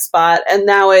wild card spot, and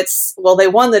now it's, well, they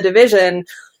won the division.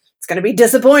 It's going to be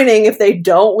disappointing if they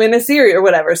don't win a series or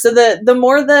whatever. So the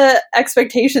more the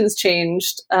expectations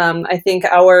changed, I think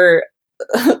our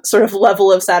sort of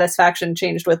level of satisfaction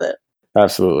changed with it.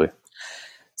 Absolutely.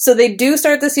 So they do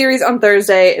start the series on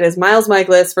Thursday. It is Miles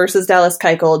Mikolas versus Dallas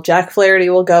Keuchel. Jack Flaherty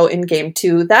will go in Game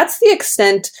 2. That's the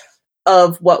extent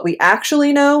of what we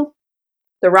actually know.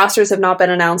 The rosters have not been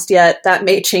announced yet. That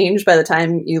may change by the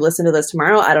time you listen to this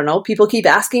tomorrow. I don't know. People keep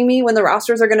asking me when the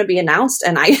rosters are going to be announced,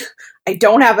 and I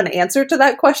don't have an answer to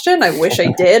that question. I wish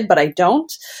I did, but I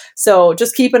don't. So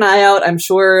just keep an eye out. I'm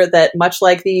sure that much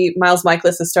like the Miles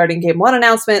Mikolas is starting Game 1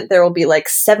 announcement, there will be like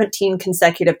 17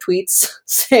 consecutive tweets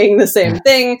saying the same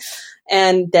thing,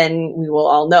 and then we will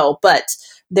all know. But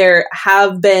there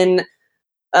have been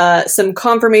some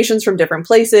confirmations from different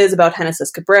places about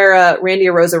Genesis Cabrera. Randy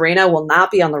Arozarena will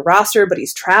not be on the roster, but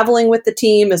he's traveling with the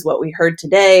team, is what we heard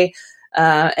today.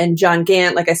 And John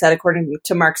Gant, like I said, according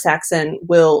to Mark Saxon,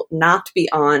 will not be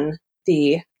on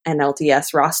the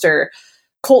NLDS roster.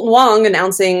 Colton Wong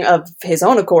announcing of his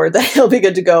own accord that he'll be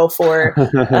good to go for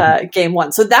Game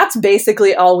 1. So that's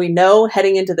basically all we know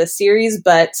heading into this series,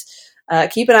 but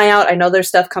keep an eye out. I know there's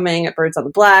stuff coming at Birds on the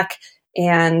Black,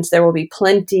 and there will be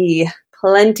plenty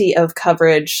of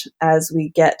coverage as we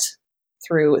get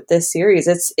through this series.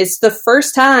 It's the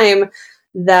first time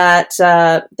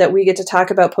that we get to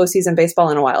talk about postseason baseball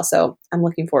in a while, so I'm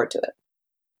looking forward to it.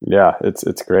 Yeah, it's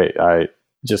great. I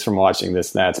just from watching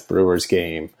this Nats Brewers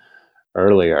game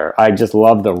earlier, I just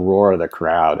love the roar of the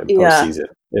crowd in postseason.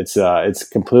 Yeah. It's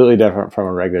completely different from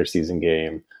a regular season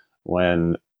game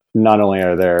when not only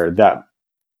are there that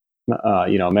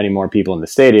many more people in the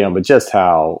stadium, but just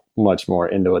how much more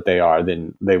into it they are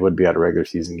than they would be at a regular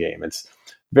season game. It's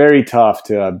very tough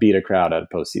to beat a crowd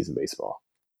at postseason baseball.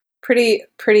 Pretty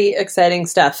exciting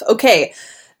stuff. Okay,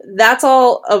 that's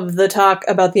all of the talk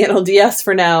about the NLDS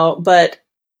for now, but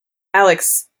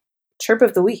Alex, Chirp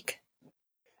of the Week.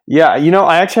 Yeah,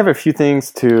 I actually have a few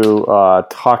things to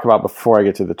talk about before I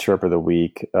get to the Chirp of the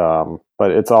Week,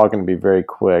 but it's all going to be very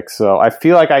quick. So I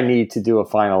feel like I need to do a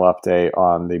final update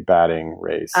on the batting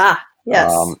race.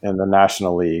 Yes. In the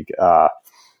National League.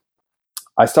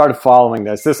 I started following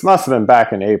this. This must have been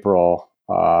back in April,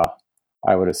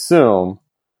 I would assume,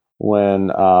 when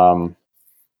Paul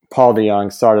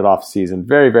DeJong started off the season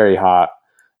very, very hot.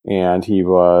 And he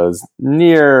was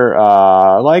near,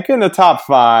 in the top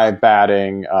 5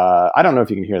 batting. I don't know if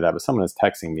you can hear that, but someone is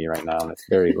texting me right now, and it's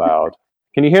very loud.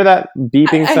 Can you hear that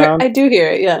beeping sound? I do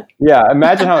hear it, yeah. Yeah,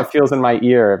 imagine how it feels in my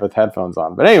ear with headphones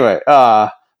on. But anyway,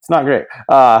 it's not great.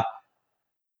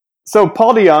 So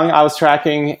Paul DeJong, I was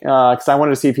tracking because I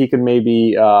wanted to see if he could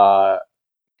maybe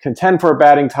contend for a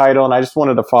batting title, and I just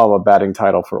wanted to follow a batting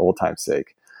title for old time's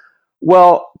sake.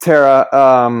 Well,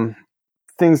 Tara,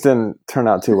 things didn't turn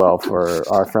out too well for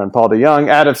our friend Paul DeJong.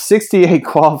 Out of 68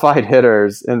 qualified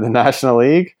hitters in the National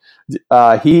League,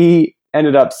 he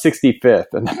ended up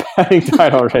 65th in the batting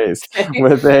title race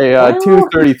with a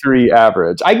 233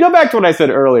 average. I go back to what I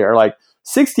said earlier, like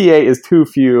 68 is too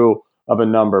few of a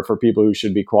number for people who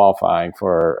should be qualifying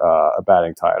for a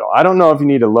batting title. I don't know if you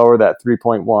need to lower that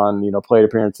 3.1, plate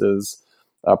appearances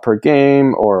per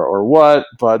game or what,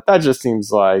 but that just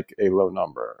seems like a low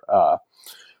number.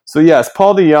 So yes,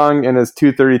 Paul DeJong and his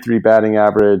 233 batting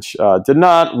average did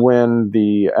not win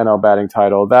the NL batting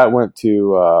title. That went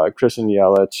to Christian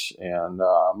Yelich and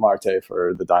Marte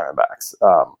for the Diamondbacks.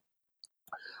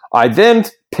 I then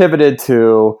pivoted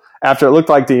to, after it looked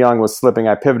like DeJong was slipping,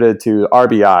 I pivoted to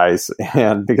RBIs,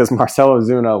 and because Marcell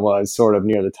Ozuna was sort of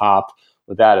near the top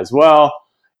with that as well.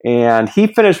 And he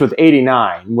finished with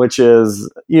 89, which is,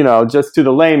 just to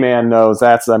the layman knows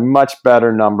that's a much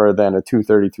better number than a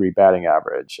 233 batting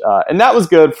average. And that was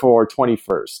good for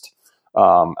 21st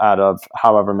out of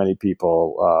however many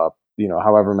people,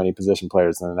 however many position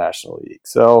players in the National League.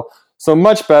 So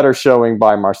much better showing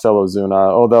by Marcell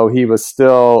Ozuna, although he was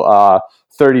still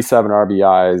 37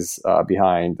 RBIs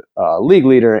behind league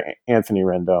leader Anthony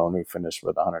Rendon, who finished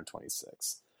with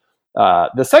 126.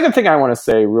 The second thing I want to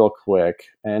say real quick,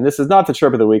 and this is not the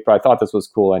chirp of the week, but I thought this was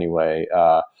cool anyway.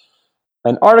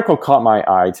 An article caught my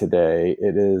eye today.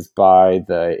 It is by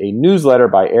a newsletter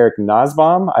by Eric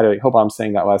Nussbaum. I hope I'm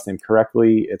saying that last name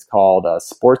correctly. It's called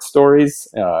Sports Stories.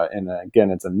 And again,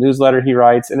 it's a newsletter he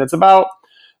writes, and it's about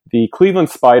the Cleveland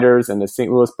Spiders and the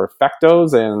St. Louis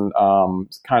Perfectos, and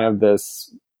kind of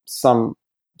this something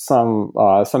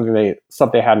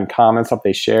they had in common, something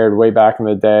they shared way back in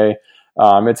the day.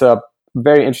 It's a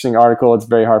very interesting article. It's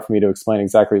very hard for me to explain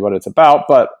exactly what it's about,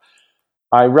 but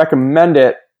I recommend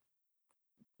it.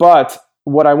 But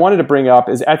what I wanted to bring up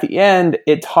is at the end,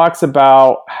 it talks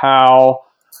about how,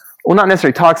 well, not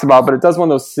necessarily talks about, but it does one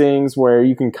of those things where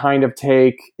you can kind of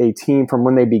take a team from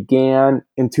when they began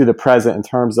into the present in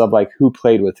terms of like who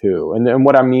played with who. And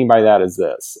what I mean by that is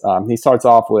this. He starts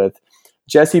off with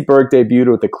Jesse Burke debuted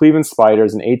with the Cleveland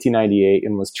Spiders in 1898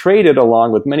 and was traded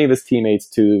along with many of his teammates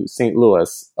to St.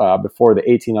 Louis before the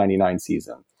 1899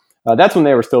 season. That's when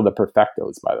they were still the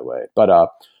Perfectos, by the way. But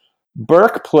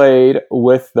Burke played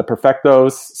with the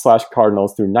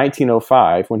Perfectos/Cardinals through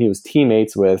 1905 when he was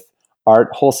teammates with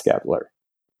Art Holzkepler.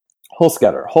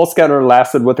 Holzkepler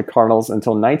lasted with the Cardinals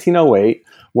until 1908,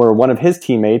 where one of his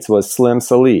teammates was Slim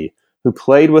Saleh, who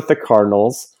played with the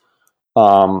Cardinals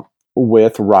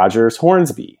with Rogers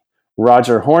Hornsby.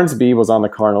 Roger Hornsby was on the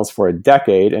Cardinals for a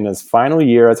decade. In his final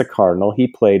year as a Cardinal, he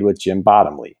played with Jim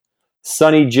Bottomley.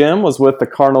 Sonny Jim was with the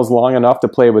Cardinals long enough to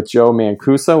play with Joe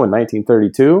Mancuso in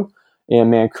 1932,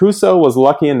 and Mancuso was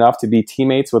lucky enough to be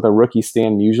teammates with a rookie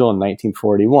Stan Musial in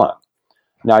 1941.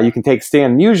 Now, you can take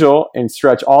Stan Musial and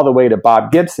stretch all the way to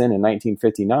Bob Gibson in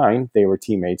 1959. They were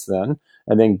teammates then.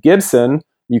 And then Gibson,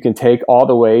 you can take all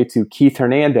the way to Keith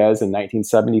Hernandez in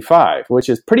 1975, which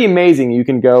is pretty amazing. You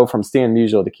can go from Stan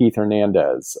Musial to Keith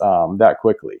Hernandez that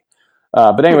quickly.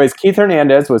 But anyways, Keith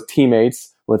Hernandez was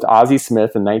teammates with Ozzie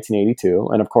Smith in 1982.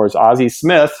 And of course, Ozzie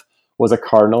Smith was a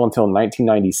Cardinal until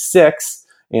 1996.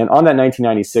 And on that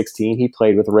 1996 team, he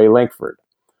played with Ray Lankford.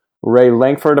 Ray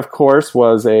Lankford, of course,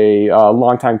 was a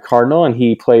longtime Cardinal, and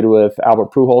he played with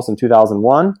Albert Pujols in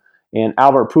 2001. And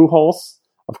Albert Pujols,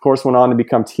 of course, went on to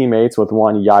become teammates with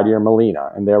one Yadier Molina.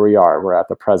 And there we are. We're at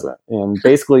the present. And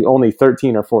basically only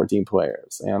 13 or 14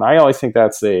 players. And I always think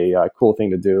that's a cool thing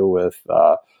to do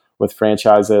with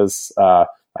franchises. I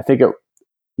think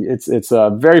it's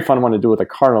a very fun one to do with the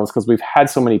Cardinals because we've had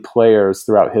so many players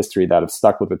throughout history that have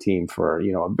stuck with the team for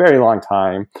a very long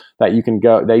time that you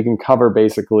can cover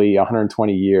basically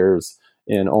 120 years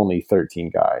in only 13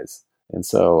 guys. And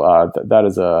so that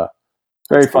is a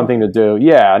very fun thing to do.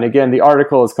 Yeah, and again, the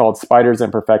article is called Spiders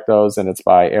and Perfectos, and it's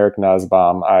by Eric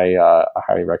Nussbaum. I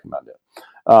highly recommend it.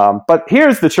 But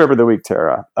here's the chirp of the week,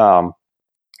 Tara.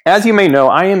 As you may know,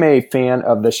 I am a fan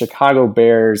of the Chicago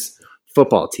Bears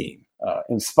football team.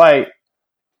 In spite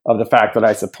of the fact that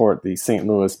I support the St.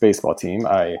 Louis baseball team,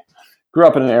 I grew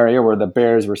up in an area where the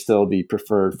Bears were still the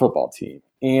preferred football team.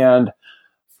 And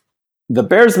the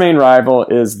Bears' main rival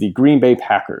is the Green Bay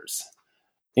Packers.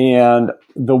 And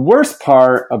the worst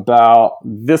part about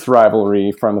this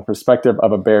rivalry from the perspective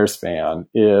of a Bears fan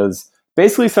is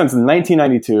basically since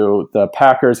 1992, the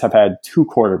Packers have had two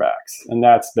quarterbacks, and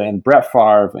that's been Brett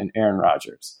Favre and Aaron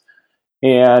Rodgers.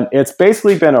 And it's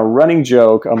basically been a running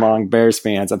joke among Bears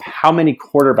fans of how many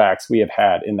quarterbacks we have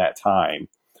had in that time,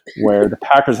 where the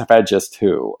Packers have had just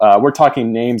two. We're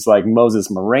talking names like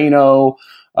Moses Moreno,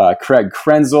 Craig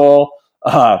Krenzel,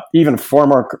 even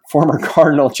former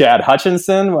Cardinal Chad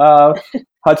Hutchinson.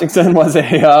 Hutchinson was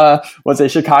a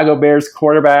Chicago Bears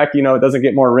quarterback. You know, it doesn't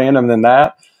get more random than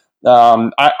that.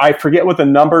 I forget what the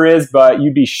number is, but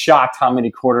you'd be shocked how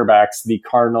many quarterbacks the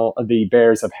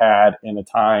Bears have had in a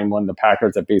time when the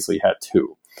Packers have basically had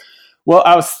two. Well,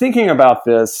 I was thinking about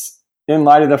this in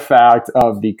light of the fact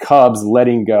of the Cubs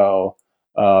letting go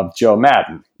of Joe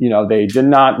Maddon. You know, they did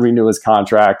not renew his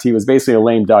contract. He was basically a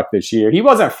lame duck this year. He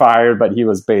wasn't fired, but he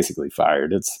was basically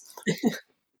fired. It's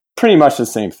pretty much the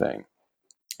same thing.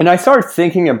 And I started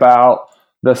thinking about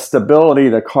the stability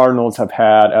the Cardinals have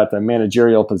had at the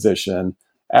managerial position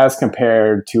as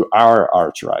compared to our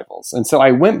arch rivals. And so I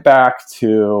went back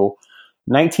to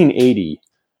 1980,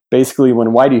 basically when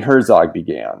Whitey Herzog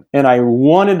began. And I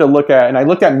looked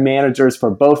at managers for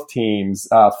both teams.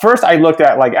 First, I looked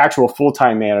at like actual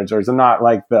full-time managers and not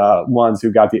like the ones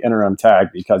who got the interim tag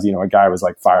because, you know, a guy was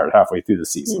like fired halfway through the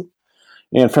season.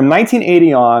 And from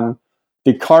 1980 on,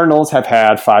 the Cardinals have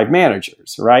had 5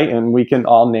 managers, right? And we can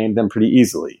all name them pretty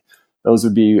easily. Those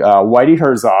would be Whitey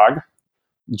Herzog,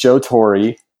 Joe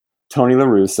Torre, Tony La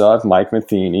Russa, Mike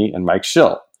Matheny, and Mike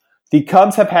Schill. The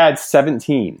Cubs have had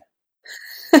 17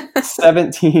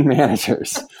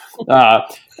 managers.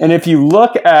 And if you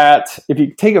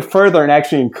take it further and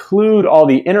actually include all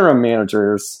the interim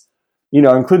managers,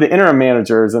 include the interim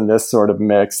managers in this sort of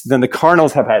mix, then the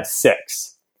Cardinals have had 6.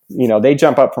 You know, they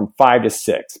jump up from 5 to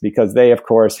 6 because they, of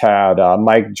course, had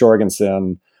Mike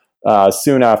Jorgensen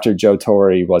soon after Joe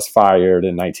Torre was fired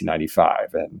in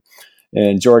 1995.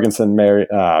 And Jorgensen managed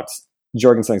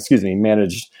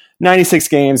 96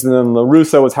 games, and then La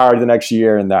Russa was hired the next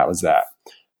year, and that was that.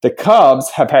 The Cubs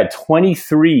have had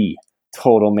 23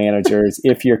 total managers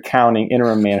if you're counting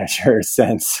interim managers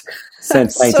since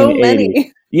 1980. So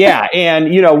many. Yeah, and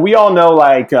we all know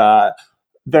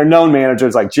they're known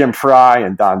managers like Jim Fry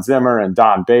and Don Zimmer and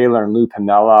Don Baylor and Lou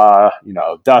Piniella,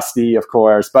 Dusty, of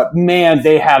course. But man,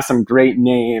 they have some great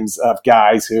names of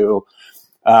guys who,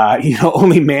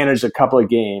 only managed a couple of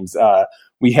games.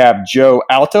 We have Joe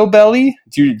Altobelli.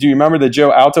 Do you remember the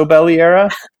Joe Altobelli era?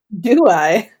 Do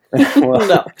I?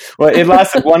 No. Well, it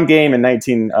lasted one game in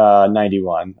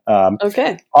 1991.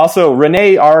 Okay. Also,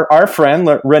 our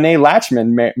friend Renee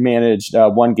Latchman managed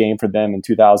one game for them in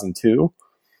 2002.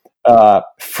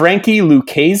 Frankie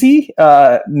Lucchese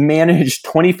managed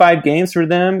 25 games for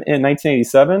them in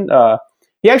 1987.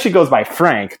 He actually goes by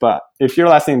Frank, but if your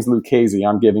last name is Lucchese,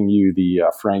 I'm giving you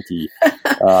the Frankie.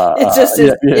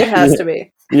 It has to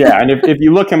be. Yeah, and if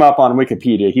you look him up on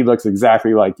Wikipedia, he looks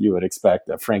exactly like you would expect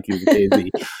Frankie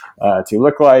Lucchese to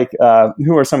look like.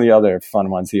 Who are some of the other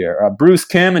fun ones here? Bruce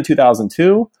Kim in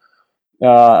 2002.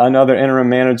 Another interim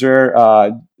manager,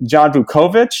 John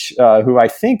Vukovic, who I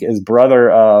think is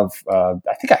brother of,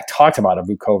 I think I talked about a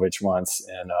Vukovic once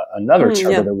in another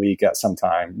Chirp of the Week at some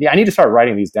time. Yeah, I need to start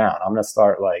writing these down. I'm going to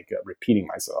start repeating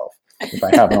myself if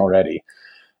I haven't already.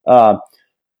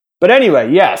 But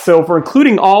anyway, yeah, so for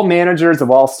including all managers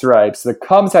of all stripes, the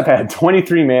Cubs have had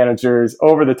 23 managers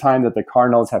over the time that the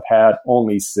Cardinals have had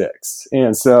only 6.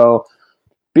 And so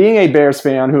being a Bears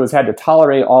fan who has had to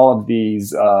tolerate all of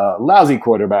these lousy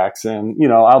quarterbacks, and,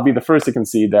 I'll be the first to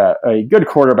concede that a good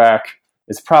quarterback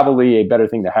is probably a better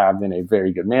thing to have than a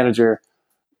very good manager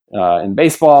in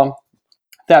baseball.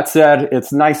 That said,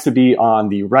 it's nice to be on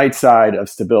the right side of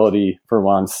stability for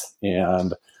once.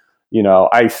 And,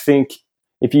 I think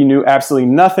if you knew absolutely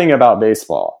nothing about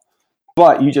baseball,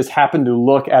 but you just happen to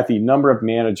look at the number of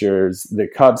managers the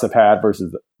Cubs have had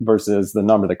versus the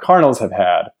number the Cardinals have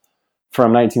had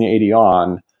from 1980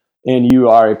 on, and you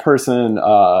are a person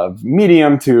of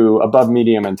medium to above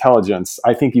medium intelligence,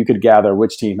 I think you could gather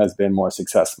which team has been more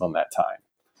successful in that time.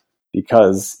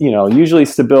 Because, usually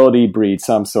stability breeds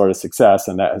some sort of success,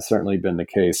 and that has certainly been the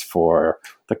case for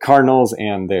the Cardinals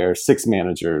and their 6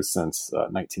 managers since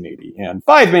 1980. And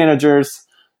 5 managers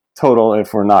total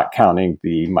if we're not counting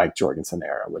the Mike Jorgensen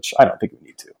era, which I don't think we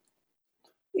need to.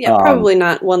 Yeah, probably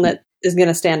not one that is going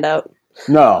to stand out.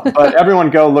 No, but everyone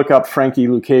go look up Frankie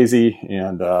Lucchese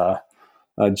and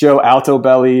Joe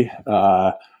Altobelli,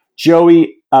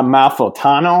 Joey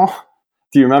Amalfitano.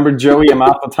 Do you remember Joey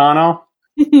Amalfitano?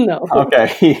 No. Okay,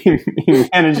 he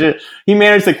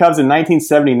managed the Cubs in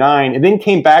 1979 and then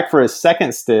came back for his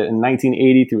second stint in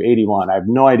 1980 through 81. I have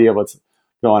no idea what's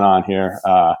going on here.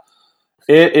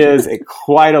 It is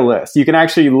quite a list. You can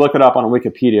actually look it up on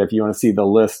Wikipedia if you want to see the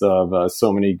list of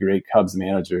so many great Cubs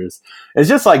managers. It's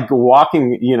just like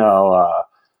walking,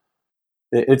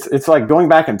 it's like going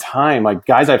back in time, like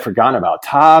guys I'd forgotten about.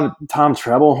 Tom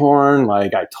Trebelhorn,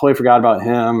 like I totally forgot about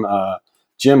him.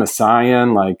 Jim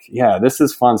Asian, like, yeah, this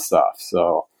is fun stuff.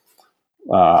 So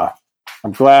I'm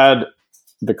glad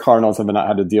the Cardinals have not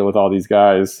had to deal with all these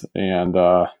guys. And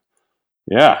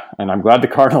and I'm glad the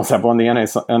Cardinals have won the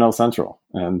NL Central.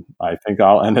 And I think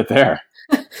I'll end it there.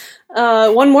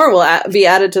 One more will be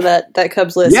added to that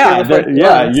Cubs list. You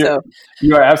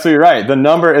are absolutely right. The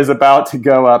number is about to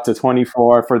go up to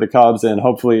 24 for the Cubs, and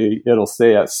hopefully it'll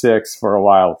stay at 6 for a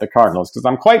while with the Cardinals, because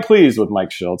I'm quite pleased with Mike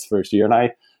Shilt's first year, and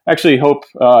I actually hope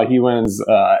he wins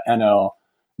NL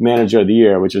Manager of the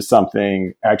Year, which is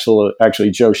something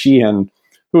actually Joe Sheehan,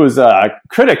 who was a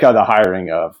critic of the hiring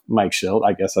of Mike Shildt,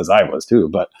 I guess as I was too,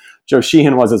 but Joe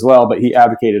Sheehan was as well, but he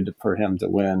advocated for him to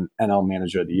win NL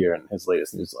Manager of the Year in his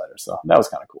latest newsletter. So that was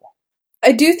kind of cool.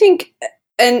 I do think,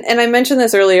 and I mentioned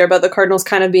this earlier about the Cardinals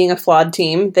kind of being a flawed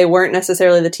team. They weren't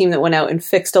necessarily the team that went out and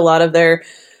fixed a lot of their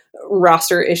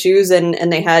roster issues, and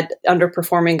they had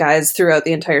underperforming guys throughout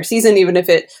the entire season, even if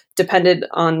it depended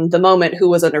on the moment who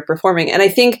was underperforming. And I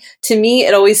think, to me,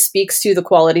 it always speaks to the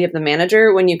quality of the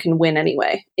manager when you can win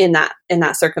anyway in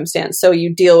that circumstance. So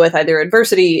you deal with either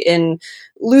adversity in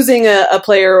losing a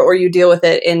player, or you deal with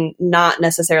it in not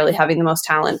necessarily having the most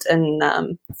talent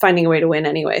and finding a way to win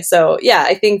anyway. So yeah,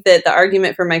 I think that the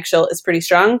argument for Mike Shildt is pretty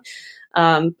strong.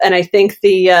 And I think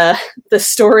the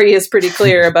story is pretty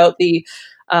clear about the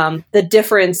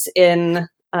difference in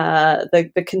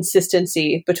the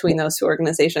consistency between those two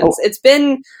organizations. It's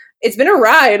been a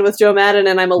ride with Joe Maddon,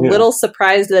 and I'm a little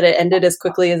surprised that it ended as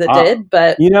quickly as it did.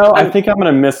 But I think I'm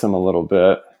going to miss him a little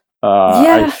bit.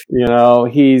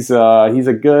 He's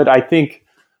a good. I think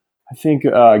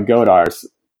Godar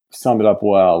summed it up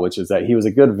well, which is that he was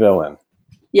a good villain.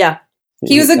 Yeah.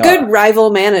 He was a good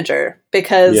rival manager,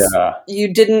 because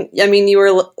you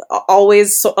were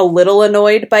always a little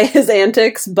annoyed by his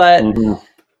antics, but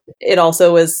it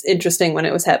also was interesting when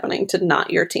it was happening to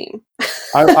not your team.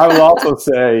 I will also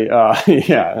say,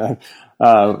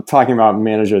 talking about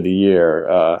Manager of the Year,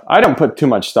 I don't put too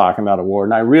much stock in that award.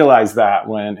 And I realized that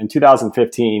when in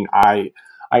 2015, I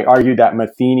argued that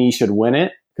Matheny should win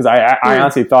it, because I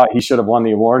honestly thought he should have won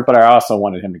the award, but I also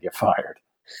wanted him to get fired.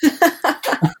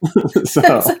 So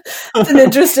it's an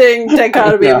interesting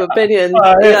dichotomy of opinions.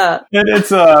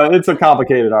 It's a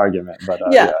complicated argument, but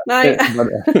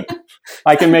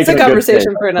I can make it's a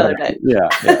conversation for another day. Yeah.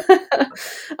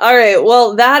 All right.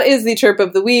 Well, that is the chirp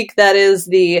of the week. That is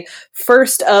the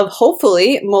first of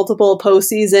hopefully multiple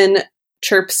postseason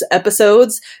chirps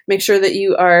episodes. Make sure that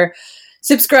you are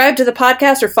subscribe to the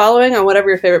podcast or following on whatever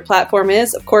your favorite platform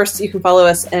is. Of course, you can follow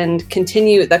us and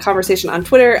continue the conversation on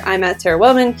Twitter. I'm at Tara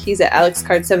Wellman. He's at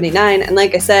AlexCard79. And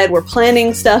like I said, we're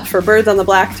planning stuff for Birds on the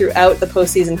Black throughout the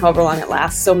postseason, however long it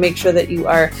lasts. So make sure that you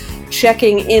are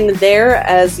checking in there,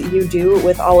 as you do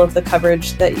with all of the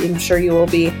coverage that I'm sure you will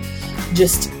be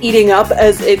just eating up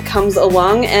as it comes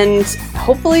along. And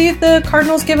hopefully the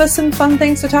Cardinals give us some fun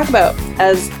things to talk about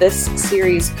as this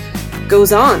series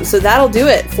goes on. So that'll do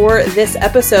it for this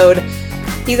episode.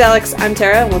 He's Alex, I'm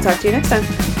Tara, and we'll talk to you next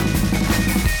time.